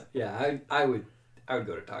business. restaurant. Yeah, I would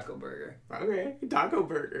go to Taco Burger. Okay, Taco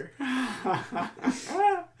Burger.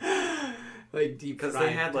 Like deep Because fried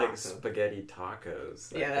they had like taco. spaghetti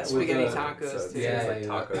tacos. Yeah, that's with spaghetti the- tacos So it too. Yeah, seems like yeah.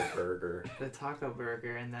 Taco Burger. The Taco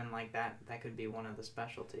Burger, and then like that could be one of the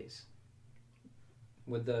specialties.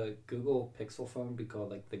 Would the Google Pixel phone be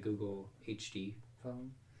called like the Google HD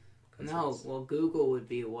phone? 'Cause No, it's- well, Google would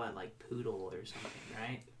be what, like Poodle or something,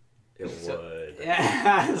 right? It So- would.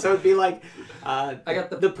 Yeah, so it'd be like I got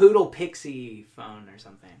the Poodle Pixie phone or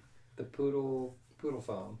something. the Poodle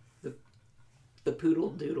phone. The Poodle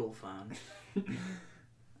Doodle phone.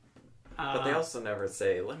 But they also never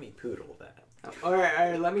say, "Let me poodle that." Or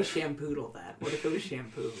let me shampoo that. What if it was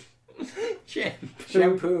shampoo?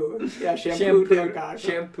 Shampoo. Yeah, shampoo.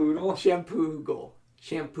 Shampoo. Shampoo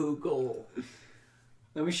goal.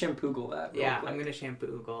 Let me shampoo that. real Yeah, quick. I'm gonna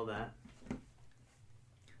shampoo goal that.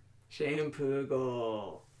 Shampoo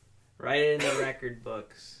goal. Write it in the record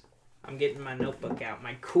books. I'm getting my notebook out.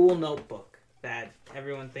 My cool notebook that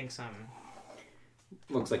everyone thinks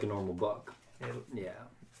Looks like a normal book. it Yeah.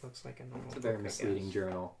 looks like a normal It's a very book, I misleading guess.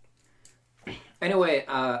 journal. Anyway,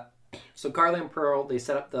 so Carly and Pearl, they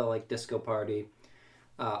set up the like disco party.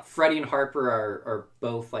 Freddie and Harper are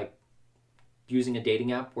both like using a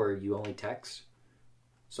dating app where you only text.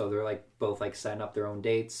 So they're like both like setting up their own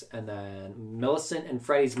dates, and then Millicent and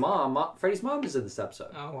Freddie's mom is in this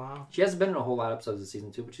episode. Oh wow. She hasn't been in a whole lot of episodes of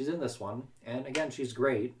season 2, but she's in this one. And again, she's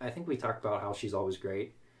great. I think we talked about how she's always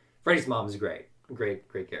great. Freddie's mom is great. Great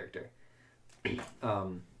character.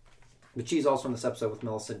 But she's also in this episode with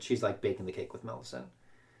Millicent. She's like baking the cake with Millicent.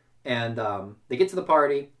 And they get to the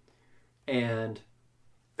party, and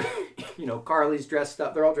Carly's dressed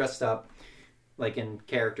up. They're all dressed up, like in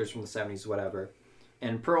characters from the 70s, whatever.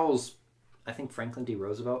 And Pearl's, I think, Franklin D.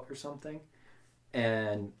 Roosevelt or something.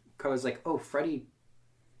 And Carly's like, oh, Freddie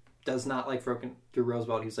does not like Franklin D.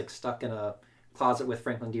 Roosevelt. He was like stuck in a closet with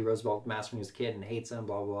Franklin D. Roosevelt mask when he was a kid and hates him,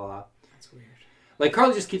 blah, blah, blah. That's weird. Like,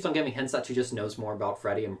 Carly just keeps on giving hints that she just knows more about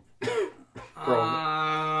Freddie, and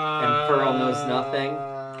Pearl knows nothing.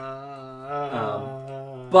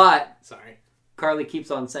 But Sorry. Carly keeps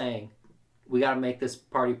on saying, we got to make this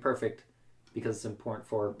party perfect because it's important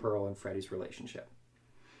for Pearl and Freddie's relationship.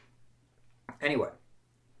 Anyway,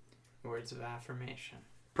 Words of affirmation.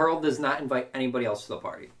 Pearl does not invite anybody else to the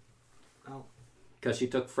party. Oh. Because she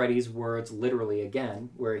took Freddie's words literally again,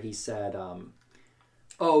 where he said,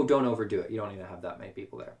 oh, don't overdo it. You don't need to have that many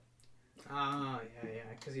people there. Oh, yeah,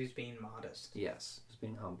 because he was being modest. Yes, he's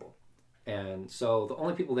being humble. And so the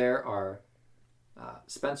only people there are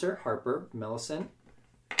Spencer, Harper, Millicent,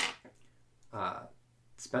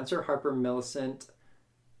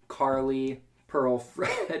 Carly, Pearl,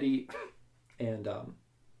 Freddie, and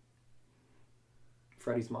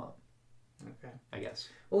Freddie's mom. Okay. I guess.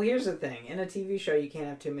 Well, here's the thing. In a TV show, you can't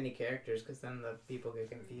have too many characters because then the people get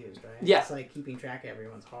confused, right? Yeah. It's like keeping track of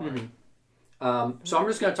everyone's hard. Mm-hmm. So I'm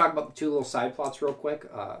just going to talk about the two little side plots real quick.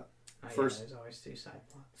 First, there's always two side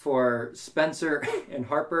plots. For Spencer and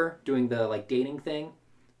Harper doing the like dating thing,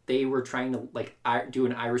 they were trying to like do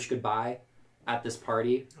an Irish goodbye at this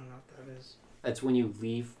party. I don't know what that is. That's when you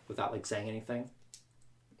leave without like saying anything.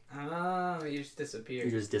 Oh, you just disappear.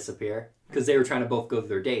 You just disappear because they were trying to both go to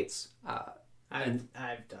their dates. I've done the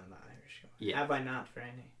Irish goodbye. Yeah. Have I not,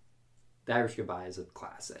 Franny? The Irish goodbye is a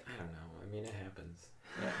classic. I don't know. I mean, it happens.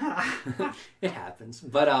 Yeah. It happens.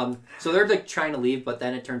 But so they're like trying to leave, but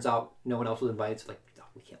then it turns out no one else was invited. So like, oh,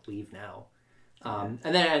 we can't leave now. And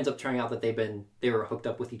then it ends up turning out that they were hooked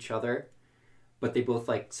up with each other, but they both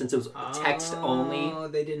like since it was text only. Oh,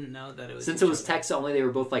 they didn't know that it was. Since it was text only, they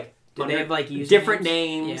were both like Did they have like usernames? different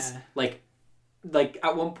names. Yeah. Like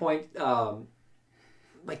at one point,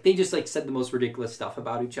 like they just like said the most ridiculous stuff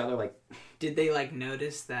about each other. Like, did they like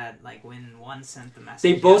notice that like when one sent the message,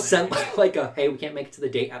 they both the other sent like a "Hey, we can't make it to the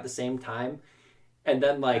date" at the same time, and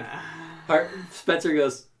then like Spencer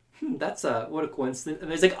goes, "That's what a coincidence,"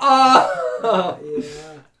 and he's like, "Oh,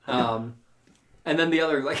 yeah." And then the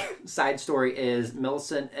other like side story is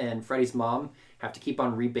Millicent and Freddie's mom have to keep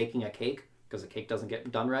on rebaking a cake because the cake doesn't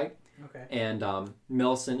get done right. Okay. And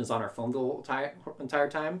Millicent is on her phone the whole entire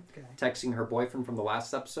time, Okay. texting her boyfriend from the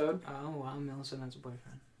last episode. Oh wow, Millicent has a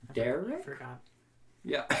boyfriend. I Derek? forgot.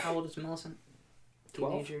 Yeah. How old is Millicent?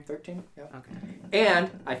 12, Teenager? 13? Yeah. Okay. And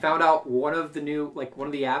I found out one of the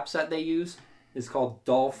apps that they use is called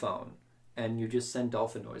Doll Phone. And you just send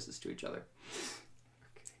dolphin noises to each other.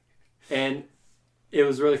 And it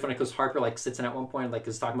was really funny because Harper like sits in at one point and like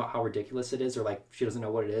is talking about how ridiculous it is or like she doesn't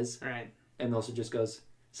know what it is. Right. And Melissa just goes,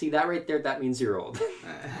 "See that right there? That means you're old."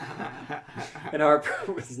 And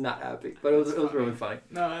Harper was not happy, but it was really funny.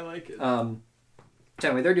 No, I like it. So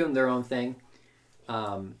anyway, they're doing their own thing.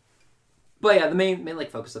 But yeah, the main like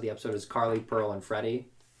focus of the episode is Carly, Pearl, and Freddie.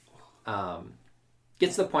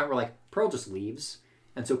 Gets to the point where like Pearl just leaves,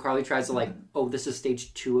 and so Carly tries to like, oh, this is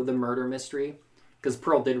stage 2 of the murder mystery, because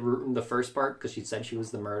Pearl did ruin the first part because she said she was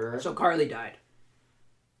the murderer. So Carly died.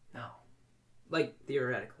 No, Like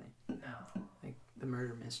theoretically. no. Like the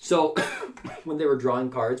murder mystery. So when they were drawing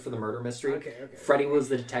cards for the murder mystery, Okay. Freddie was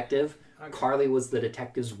the detective, Okay. Carly was the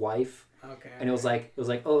detective's wife. Okay. And it was like,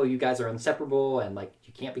 oh, you guys are inseparable, and like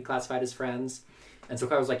you can't be classified as friends. And so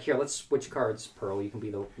Carly was like, here, let's switch cards, Pearl. You can be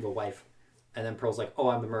the wife. And then Pearl's like, oh,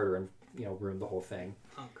 I'm the murderer, and ruined the whole thing.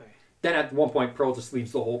 Okay. Then at one point, Pearl just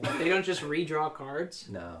leaves the whole. They don't just redraw cards.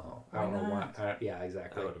 No, Why I don't know why. not? Yeah, That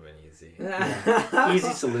exactly. would have been easy.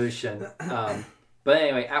 Easy solution. But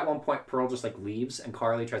anyway, at one point, Pearl just like leaves, and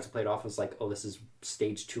Carly tries to play it off as like, oh, this is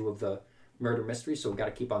stage 2 of the murder mystery, so we got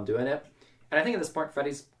to keep on doing it. And I think at this point,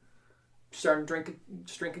 Freddie's starting to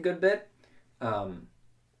drink a good bit.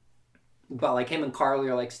 But like him and Carly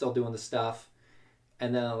are like still doing the stuff,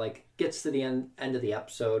 and then it like gets to the end of the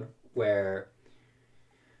episode where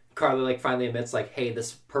Carly like finally admits like, hey,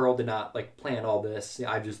 this Pearl did not like plan all this.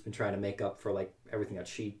 I've just been trying to make up for like everything that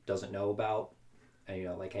she doesn't know about,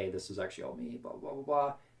 and like, hey, this was actually all me, blah blah blah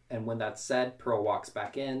blah. And when that's said, Pearl walks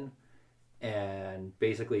back in and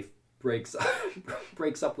basically breaks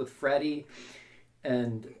up with Freddie.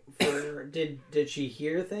 And Did she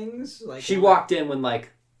hear things like she walked in when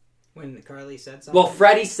Carly said something? well,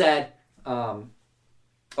 Freddie said, I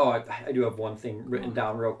do have one thing written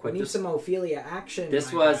down real quick. We need some Ophelia action.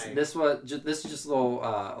 This my is guy. just a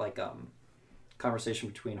little conversation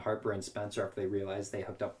between Harper and Spencer after they realized they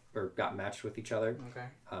hooked up or got matched with each other. Okay.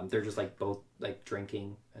 They're just like both like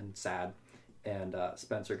drinking and sad, and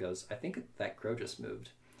Spencer goes, "I think that crow just moved,"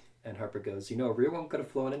 and Harper goes, "A real one could have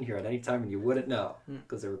flown in here at any time and you wouldn't know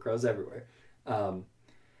because there were crows everywhere."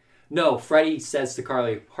 No, Freddie says to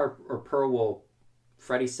Carly,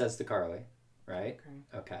 Freddie says to Carly, right?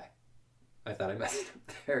 Okay. I thought I messed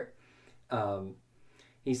up there.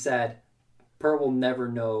 He said, Pearl will never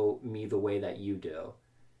know me the way that you do.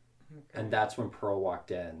 Okay. And that's when Pearl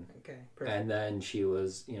walked in. Okay. Perfect. And then she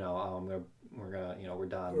was, we're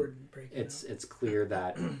done. We're breaking It's clear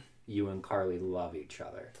that you and Carly love each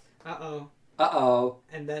other. Uh-oh. Uh-oh.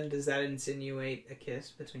 And then does that insinuate a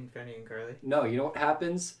kiss between Freddy and Carly? No, you know what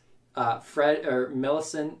happens? Fred or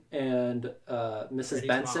Millicent and Mrs. Freddy's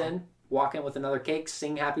Benson mom. walk in with another cake,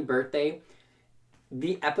 sing happy birthday.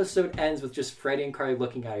 The episode ends with just Freddy and Carly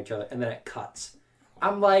looking at each other, and then it cuts.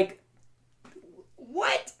 I'm like,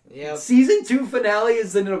 what? Yeah, Season 2 finale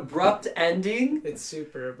is an abrupt ending? it's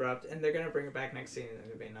super abrupt, and they're gonna bring it back next season.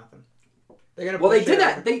 It'll be nothing. They're gonna. Well, they push did it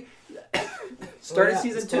that. over. They started Oh, yeah,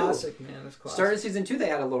 season it's 2. Classic, man. It's classic. Started season 2, they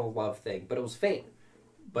had a little love thing, but it was fake.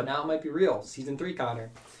 But now it might be real. Season 3,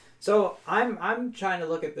 Connor. So I'm trying to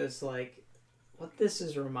look at this like, what this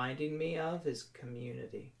is reminding me of is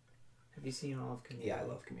Community. Have you seen all of Community? Yeah, I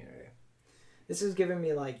love Community. This is giving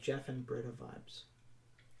me like Jeff and Britta vibes.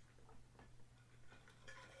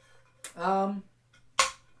 A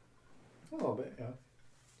little bit, yeah.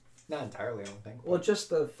 Not entirely, I don't think. Well, just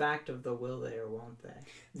the fact of the will they or won't they?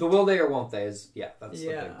 The will they or won't they is, that's the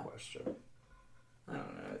Yeah. big question. I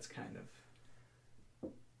don't know. It's kind of.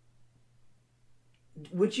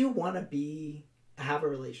 Would you want to have a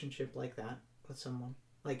relationship like that with someone,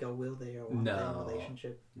 like a will they or won't No. they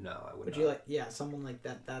relationship? No, I would Would not. you like, yeah, someone like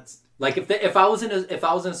that? That's Like if I was in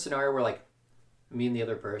a scenario where like me and the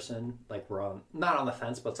other person like we're on not on the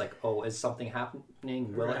fence, but it's like, oh, is something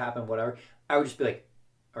happening? Will Right. it happen? Whatever. I would just be like,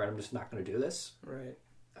 all right, I'm just not going to do this. right.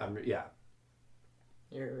 Yeah.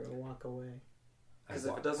 You're a walk away. Because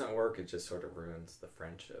if it doesn't work, it just sort of ruins the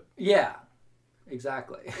friendship. Yeah,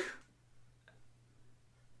 exactly.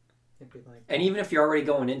 It'd be like, And even if you're already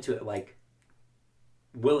going into it, like,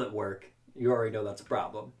 will it work? You already know that's a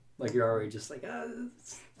problem. Like you're already just like,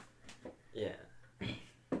 Yeah.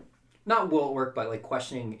 not will it work, but like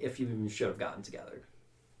questioning if you even should have gotten together.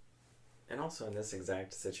 And also in this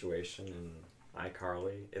exact situation in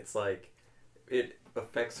iCarly, it's like it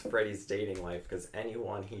affects Freddy's dating life because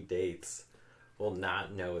anyone he dates will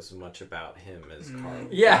not know as much about him as Carly.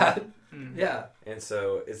 Yeah, mm. yeah. And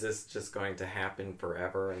so is this just going to happen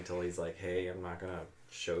forever until he's like, hey, I'm not going to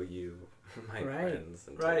show you my Right. friends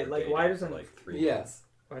until Right, we're like, dating why for, doesn't- like 3 Yeah. months.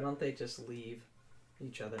 Why don't they just leave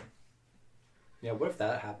each other? Yeah, what if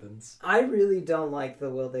that happens? I really don't like the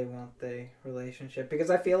will they won't they relationship because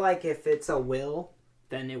I feel like if it's a will,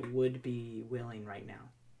 then it would be willing right now,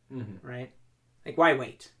 Mm-hmm. right? Like why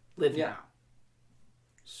wait? Live Yeah. now.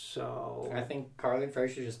 So I think Carly and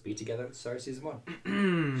Freddy should just be together at the start of season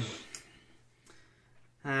 1.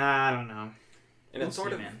 I don't know. And We'll it's sort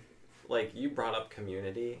see, of man. like you brought up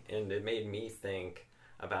Community, and it made me think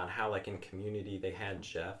about how, like, in Community, they had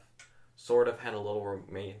Jeff sort of had a little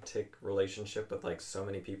romantic relationship with, like, so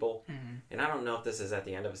many people. Mhm. And I don't know if this is at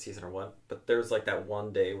the end of a season or what, but there's, like, that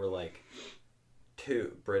one day where, like,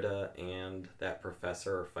 Britta and that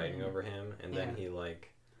professor are fighting over him, and then Yeah. he,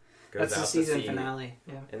 like, goes That's out the season to see... finale.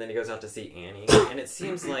 Yeah. And then he goes out to see Annie, and it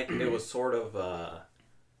seems like it was sort of,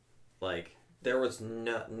 like, there was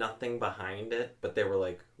nothing behind it, but they were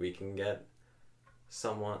like, we can get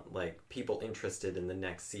someone, like, people interested in the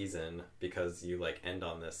next season because you, like, end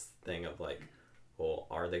on this thing of, like, well,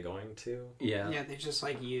 are they going to? Yeah. Yeah, they just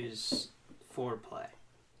like use foreplay.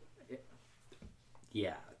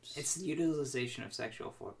 Yeah. It's the utilization of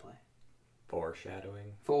sexual foreplay.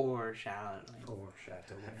 Foreshadowing. Foreshadowing.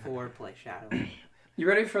 Foreshadowing. Foreplay shadowing. You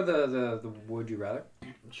ready for the would you rather?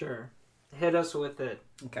 Sure. Hit us with it.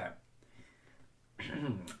 Okay.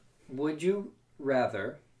 Would you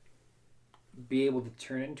rather be able to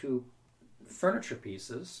turn into furniture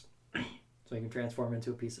pieces, so you can transform into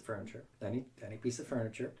a piece of furniture, any piece of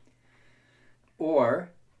furniture,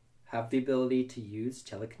 or have the ability to use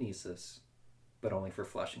telekinesis, but only for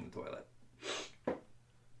flushing the toilet?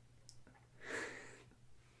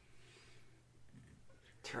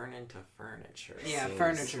 Turn into furniture. Yeah, Seems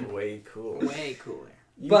furniture. Way cool. Way cooler.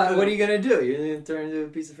 But what are you gonna do? You're gonna turn into a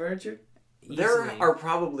piece of furniture? There Easily. are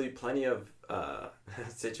probably plenty of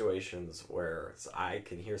situations where I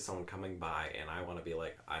can hear someone coming by and I want to be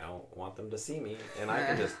like, I don't want them to see me, and I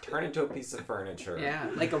can just turn into a piece of furniture. Yeah,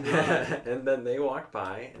 like a rug. And then they walk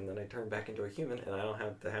by, and then I turn back into a human, and I don't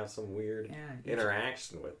have to have some weird Yeah,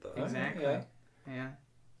 interaction with them. exactly. Yeah. Yeah.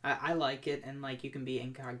 I like it, and like you can be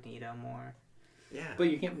incognito more. Yeah. But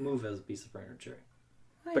you can't move as a piece of furniture.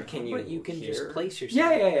 But can you But you can hear? just place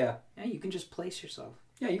yourself. Yeah. Yeah, you can just place yourself.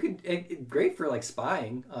 Yeah, you could. Great for like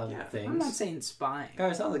spying on Yeah. things. I'm not saying spying.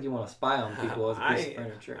 Kind of sounds like you want to spy on people with a piece of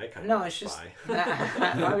furniture. I kind No, of it's just. spy.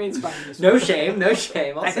 I mean, spying. Is No shame, no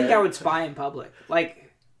shame. I think I would spy in public.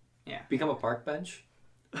 Like, become a park bench.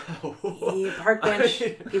 yeah, park bench,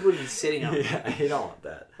 people would be sitting on. Yeah, you don't want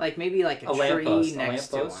that. Like maybe like a A tree lamppost. next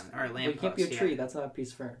to lamppost. one, or a But lamppost. you can't be a yeah. tree. That's not a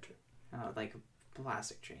piece of furniture. Oh, like a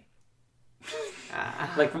plastic tree.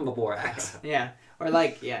 Like from the borax. Yeah, or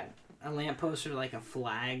like a lamppost or like a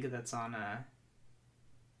flag that's on a,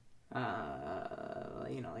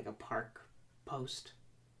 like a park post.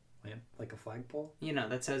 Lamp, like a flagpole?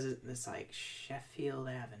 That says it's like Sheffield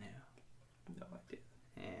Avenue. No idea.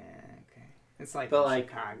 Yeah, okay. It's like But in like,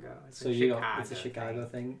 Chicago. It's So a you Chicago don't, it's a Chicago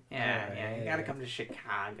thing? Yeah, Alright, yeah. You gotta come to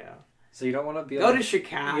Chicago. So you don't want to be Go able to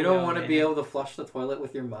Chicago. You don't want to be man. able to flush the toilet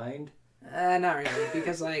with your mind? Not really,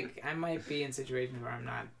 because like I might be in situations where I'm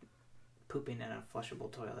not pooping in a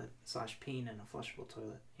flushable toilet / peeing in a flushable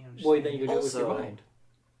toilet. Well, then you can do it with your Also- mind.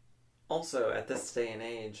 Also, at this day and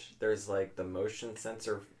age, there's like the motion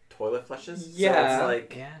sensor toilet flushes. Yeah. So it's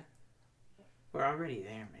like Yeah. We're already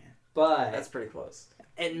there, man. But that's pretty close.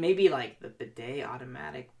 And maybe like the bidet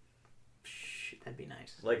automatic. That'd be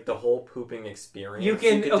nice. Like the whole pooping experience. you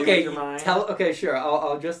can could do with okay your mind. okay, sure.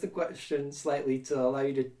 I'll adjust the question slightly to allow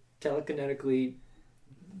you to telekinetically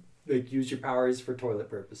like use your powers for toilet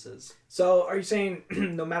purposes. So, are you saying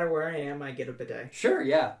no matter where I am, I get a bidet? Sure,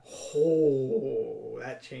 yeah. Oh,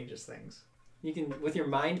 that changes things. You can with your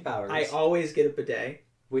mind powers. I always get a bidet.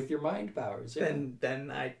 With your mind powers, yeah. Then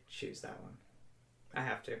I choose that one. I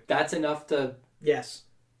have to. That's enough to Yes.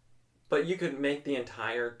 But you could make the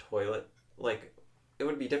entire toilet like it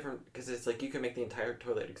would be different because it's like you can make the entire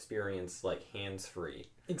toilet experience like hands free.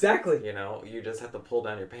 Exactly. You know, you just have to pull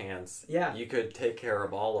down your pants. Yeah. You could take care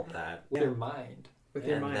of all of that, with Yeah. your mind. With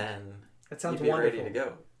your and mind. then That sounds you'd be wonderful. ready to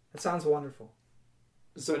go. That sounds wonderful.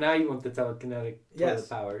 So now you want the telekinetic Yes. toilet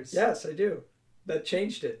powers. Yes, I do. That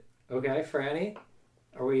changed it. Okay, Franny.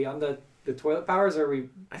 Are we on the toilet powers or are we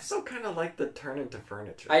I still kind of like the turn into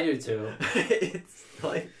furniture. I do too. It's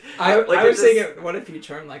like I Like, was it's just- thinking, what if you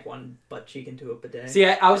turn like one butt cheek into a bidet? See,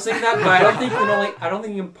 I was thinking that, but I don't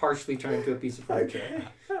think you can partially turn into a piece of furniture.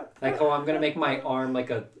 Like, oh, I'm gonna make my arm like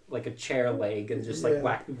a chair leg and just like Yeah.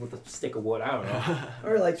 whack people with a stick of wood. I don't know.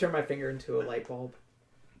 Or like turn my finger into a light bulb.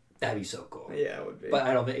 That'd be so cool. Yeah, it would be. But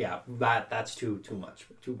I don't think that's too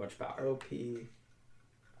much power. OP.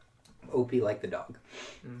 OP like the dog.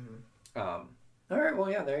 Mm-hmm. All right, well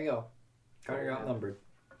yeah, there you go. Connor, you're Yeah. outnumbered.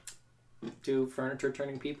 Two furniture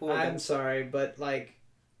turning people. I'm against- sorry, but like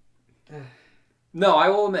No, I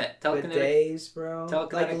will admit, telekinetic. bidets, bro.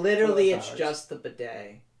 telekinetic Like literally, toilet it's powers. just the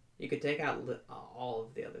bidet. You could take out all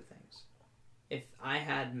of the other things. If I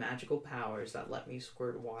had magical powers that let me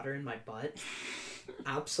squirt water in my butt,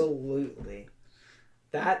 absolutely,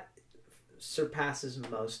 that surpasses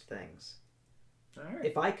most things. All right.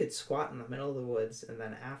 If I could squat in the middle of the woods and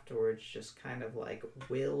then afterwards just kind of like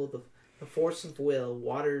will the force of will,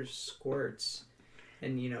 water squirts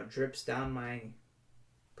and drips down my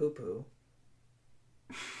poo poo.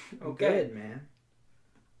 Oh, Okay. good, man.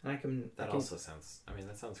 And I can. that I can also sounds. I mean,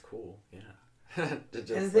 that sounds cool. Yeah. To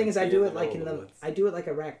just, and the thing is, I be do in it like middle in of the. woods. I do it like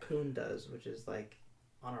a raccoon does, which is like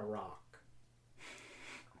on a rock.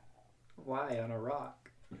 Why on a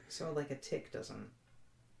rock? So like a tick doesn't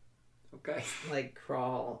Okay. like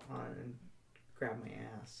crawl on and grab my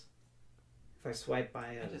ass. If I swipe by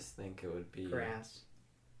I a just think it would be. grass.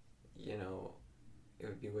 It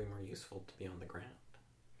would be way more useful to be on the ground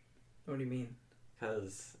What do you mean?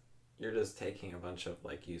 because you're just taking a bunch of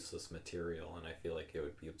like useless material, and I feel like it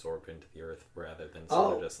would be absorbed into the earth rather than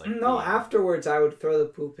sort of just like. no! being Afterwards, I would throw the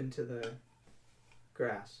poop into the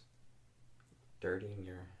grass. dirtying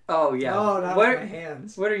your. Oh yeah. No, not what? with my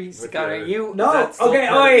hands. What are you, With Scott? Are your- you? No. Is that still okay,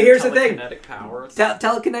 part of okay, your here's the thing. telekinetic powers.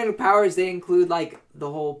 Telekinetic powers, they include like the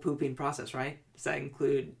whole pooping process, right? Does that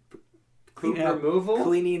include Poop cleaning up, removal?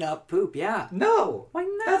 cleaning up poop? Yeah. No. Why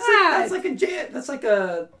not? That's like a jam. That's like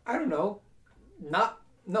a I don't know. Not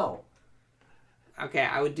no. Okay,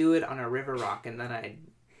 I would do it on a river rock, and then I'd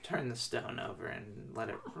turn the stone over and let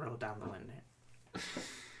it roll down the wind.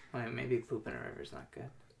 Well, maybe poop in a river is not good.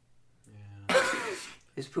 Yeah.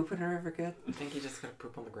 Is poop in a river good? I think you just gotta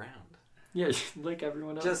poop on the ground. Yeah, like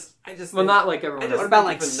everyone else. I just. well, think- not like I everyone just else. What about,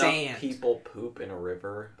 think like, if enough sand? People poop in a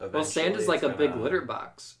river. Well, sand is like a big litter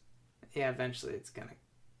box. Yeah, eventually it's gonna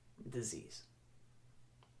disease.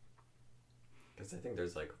 Because I think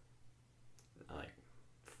there's like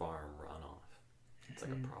farm runoff. It's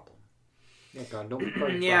like a problem. Yeah, God, don't be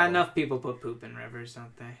part of the Yeah, problem. enough people put poop in rivers,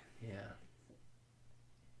 don't they? Yeah.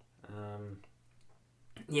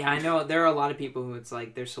 Yeah, I know there are a lot of people who it's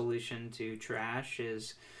like their solution to trash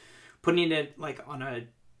is putting it like on a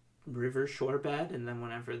river shore bed, and then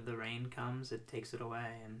whenever the rain comes, it takes it away,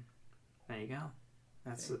 and there you go.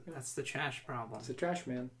 That's the trash problem. It's a trash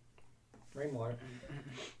man. Rainwater.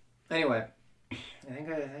 Anyway, I think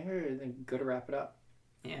we're good to wrap it up.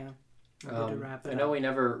 Yeah. Good to wrap it I know up. we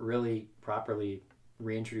never really properly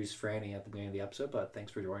reintroduced Franny at the beginning of the episode, but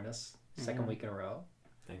thanks for joining us. Second Yeah. week in a row.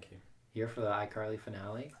 Thank you. here for the iCarly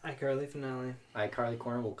finale. iCarly finale. iCarly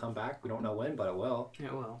Corner will come back. We don't know when, but it will.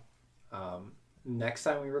 It will. Next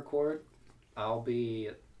time we record, I'll be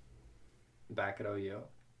back at OU.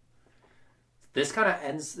 This kind of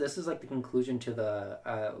ends. This is like the conclusion to the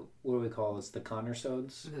what do we call this? The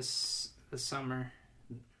Connersodes. The summer.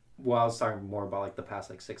 Well, I was talking more about like the past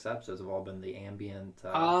like 6 episodes have all been the ambient.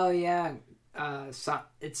 Oh yeah,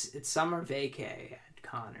 it's summer vacay at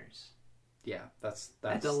Connors Yeah, that's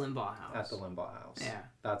at the Limbaugh house. At the Limbaugh house. Yeah,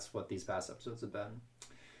 that's what these past episodes have been.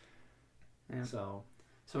 Yeah. So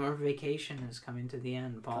summer vacation is coming to the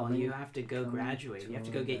end, Paul. You have to go graduate. You have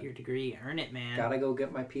to go get your degree. Earn it, man. gotta go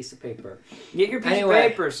get my piece of paper. Get your piece Anyway.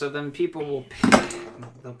 of paper, so then people will pay.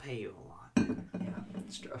 They'll pay you a lot. Yeah,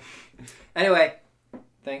 that's true. Anyway,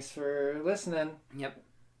 thanks for listening. Yep.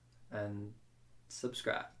 And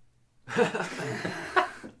subscribe.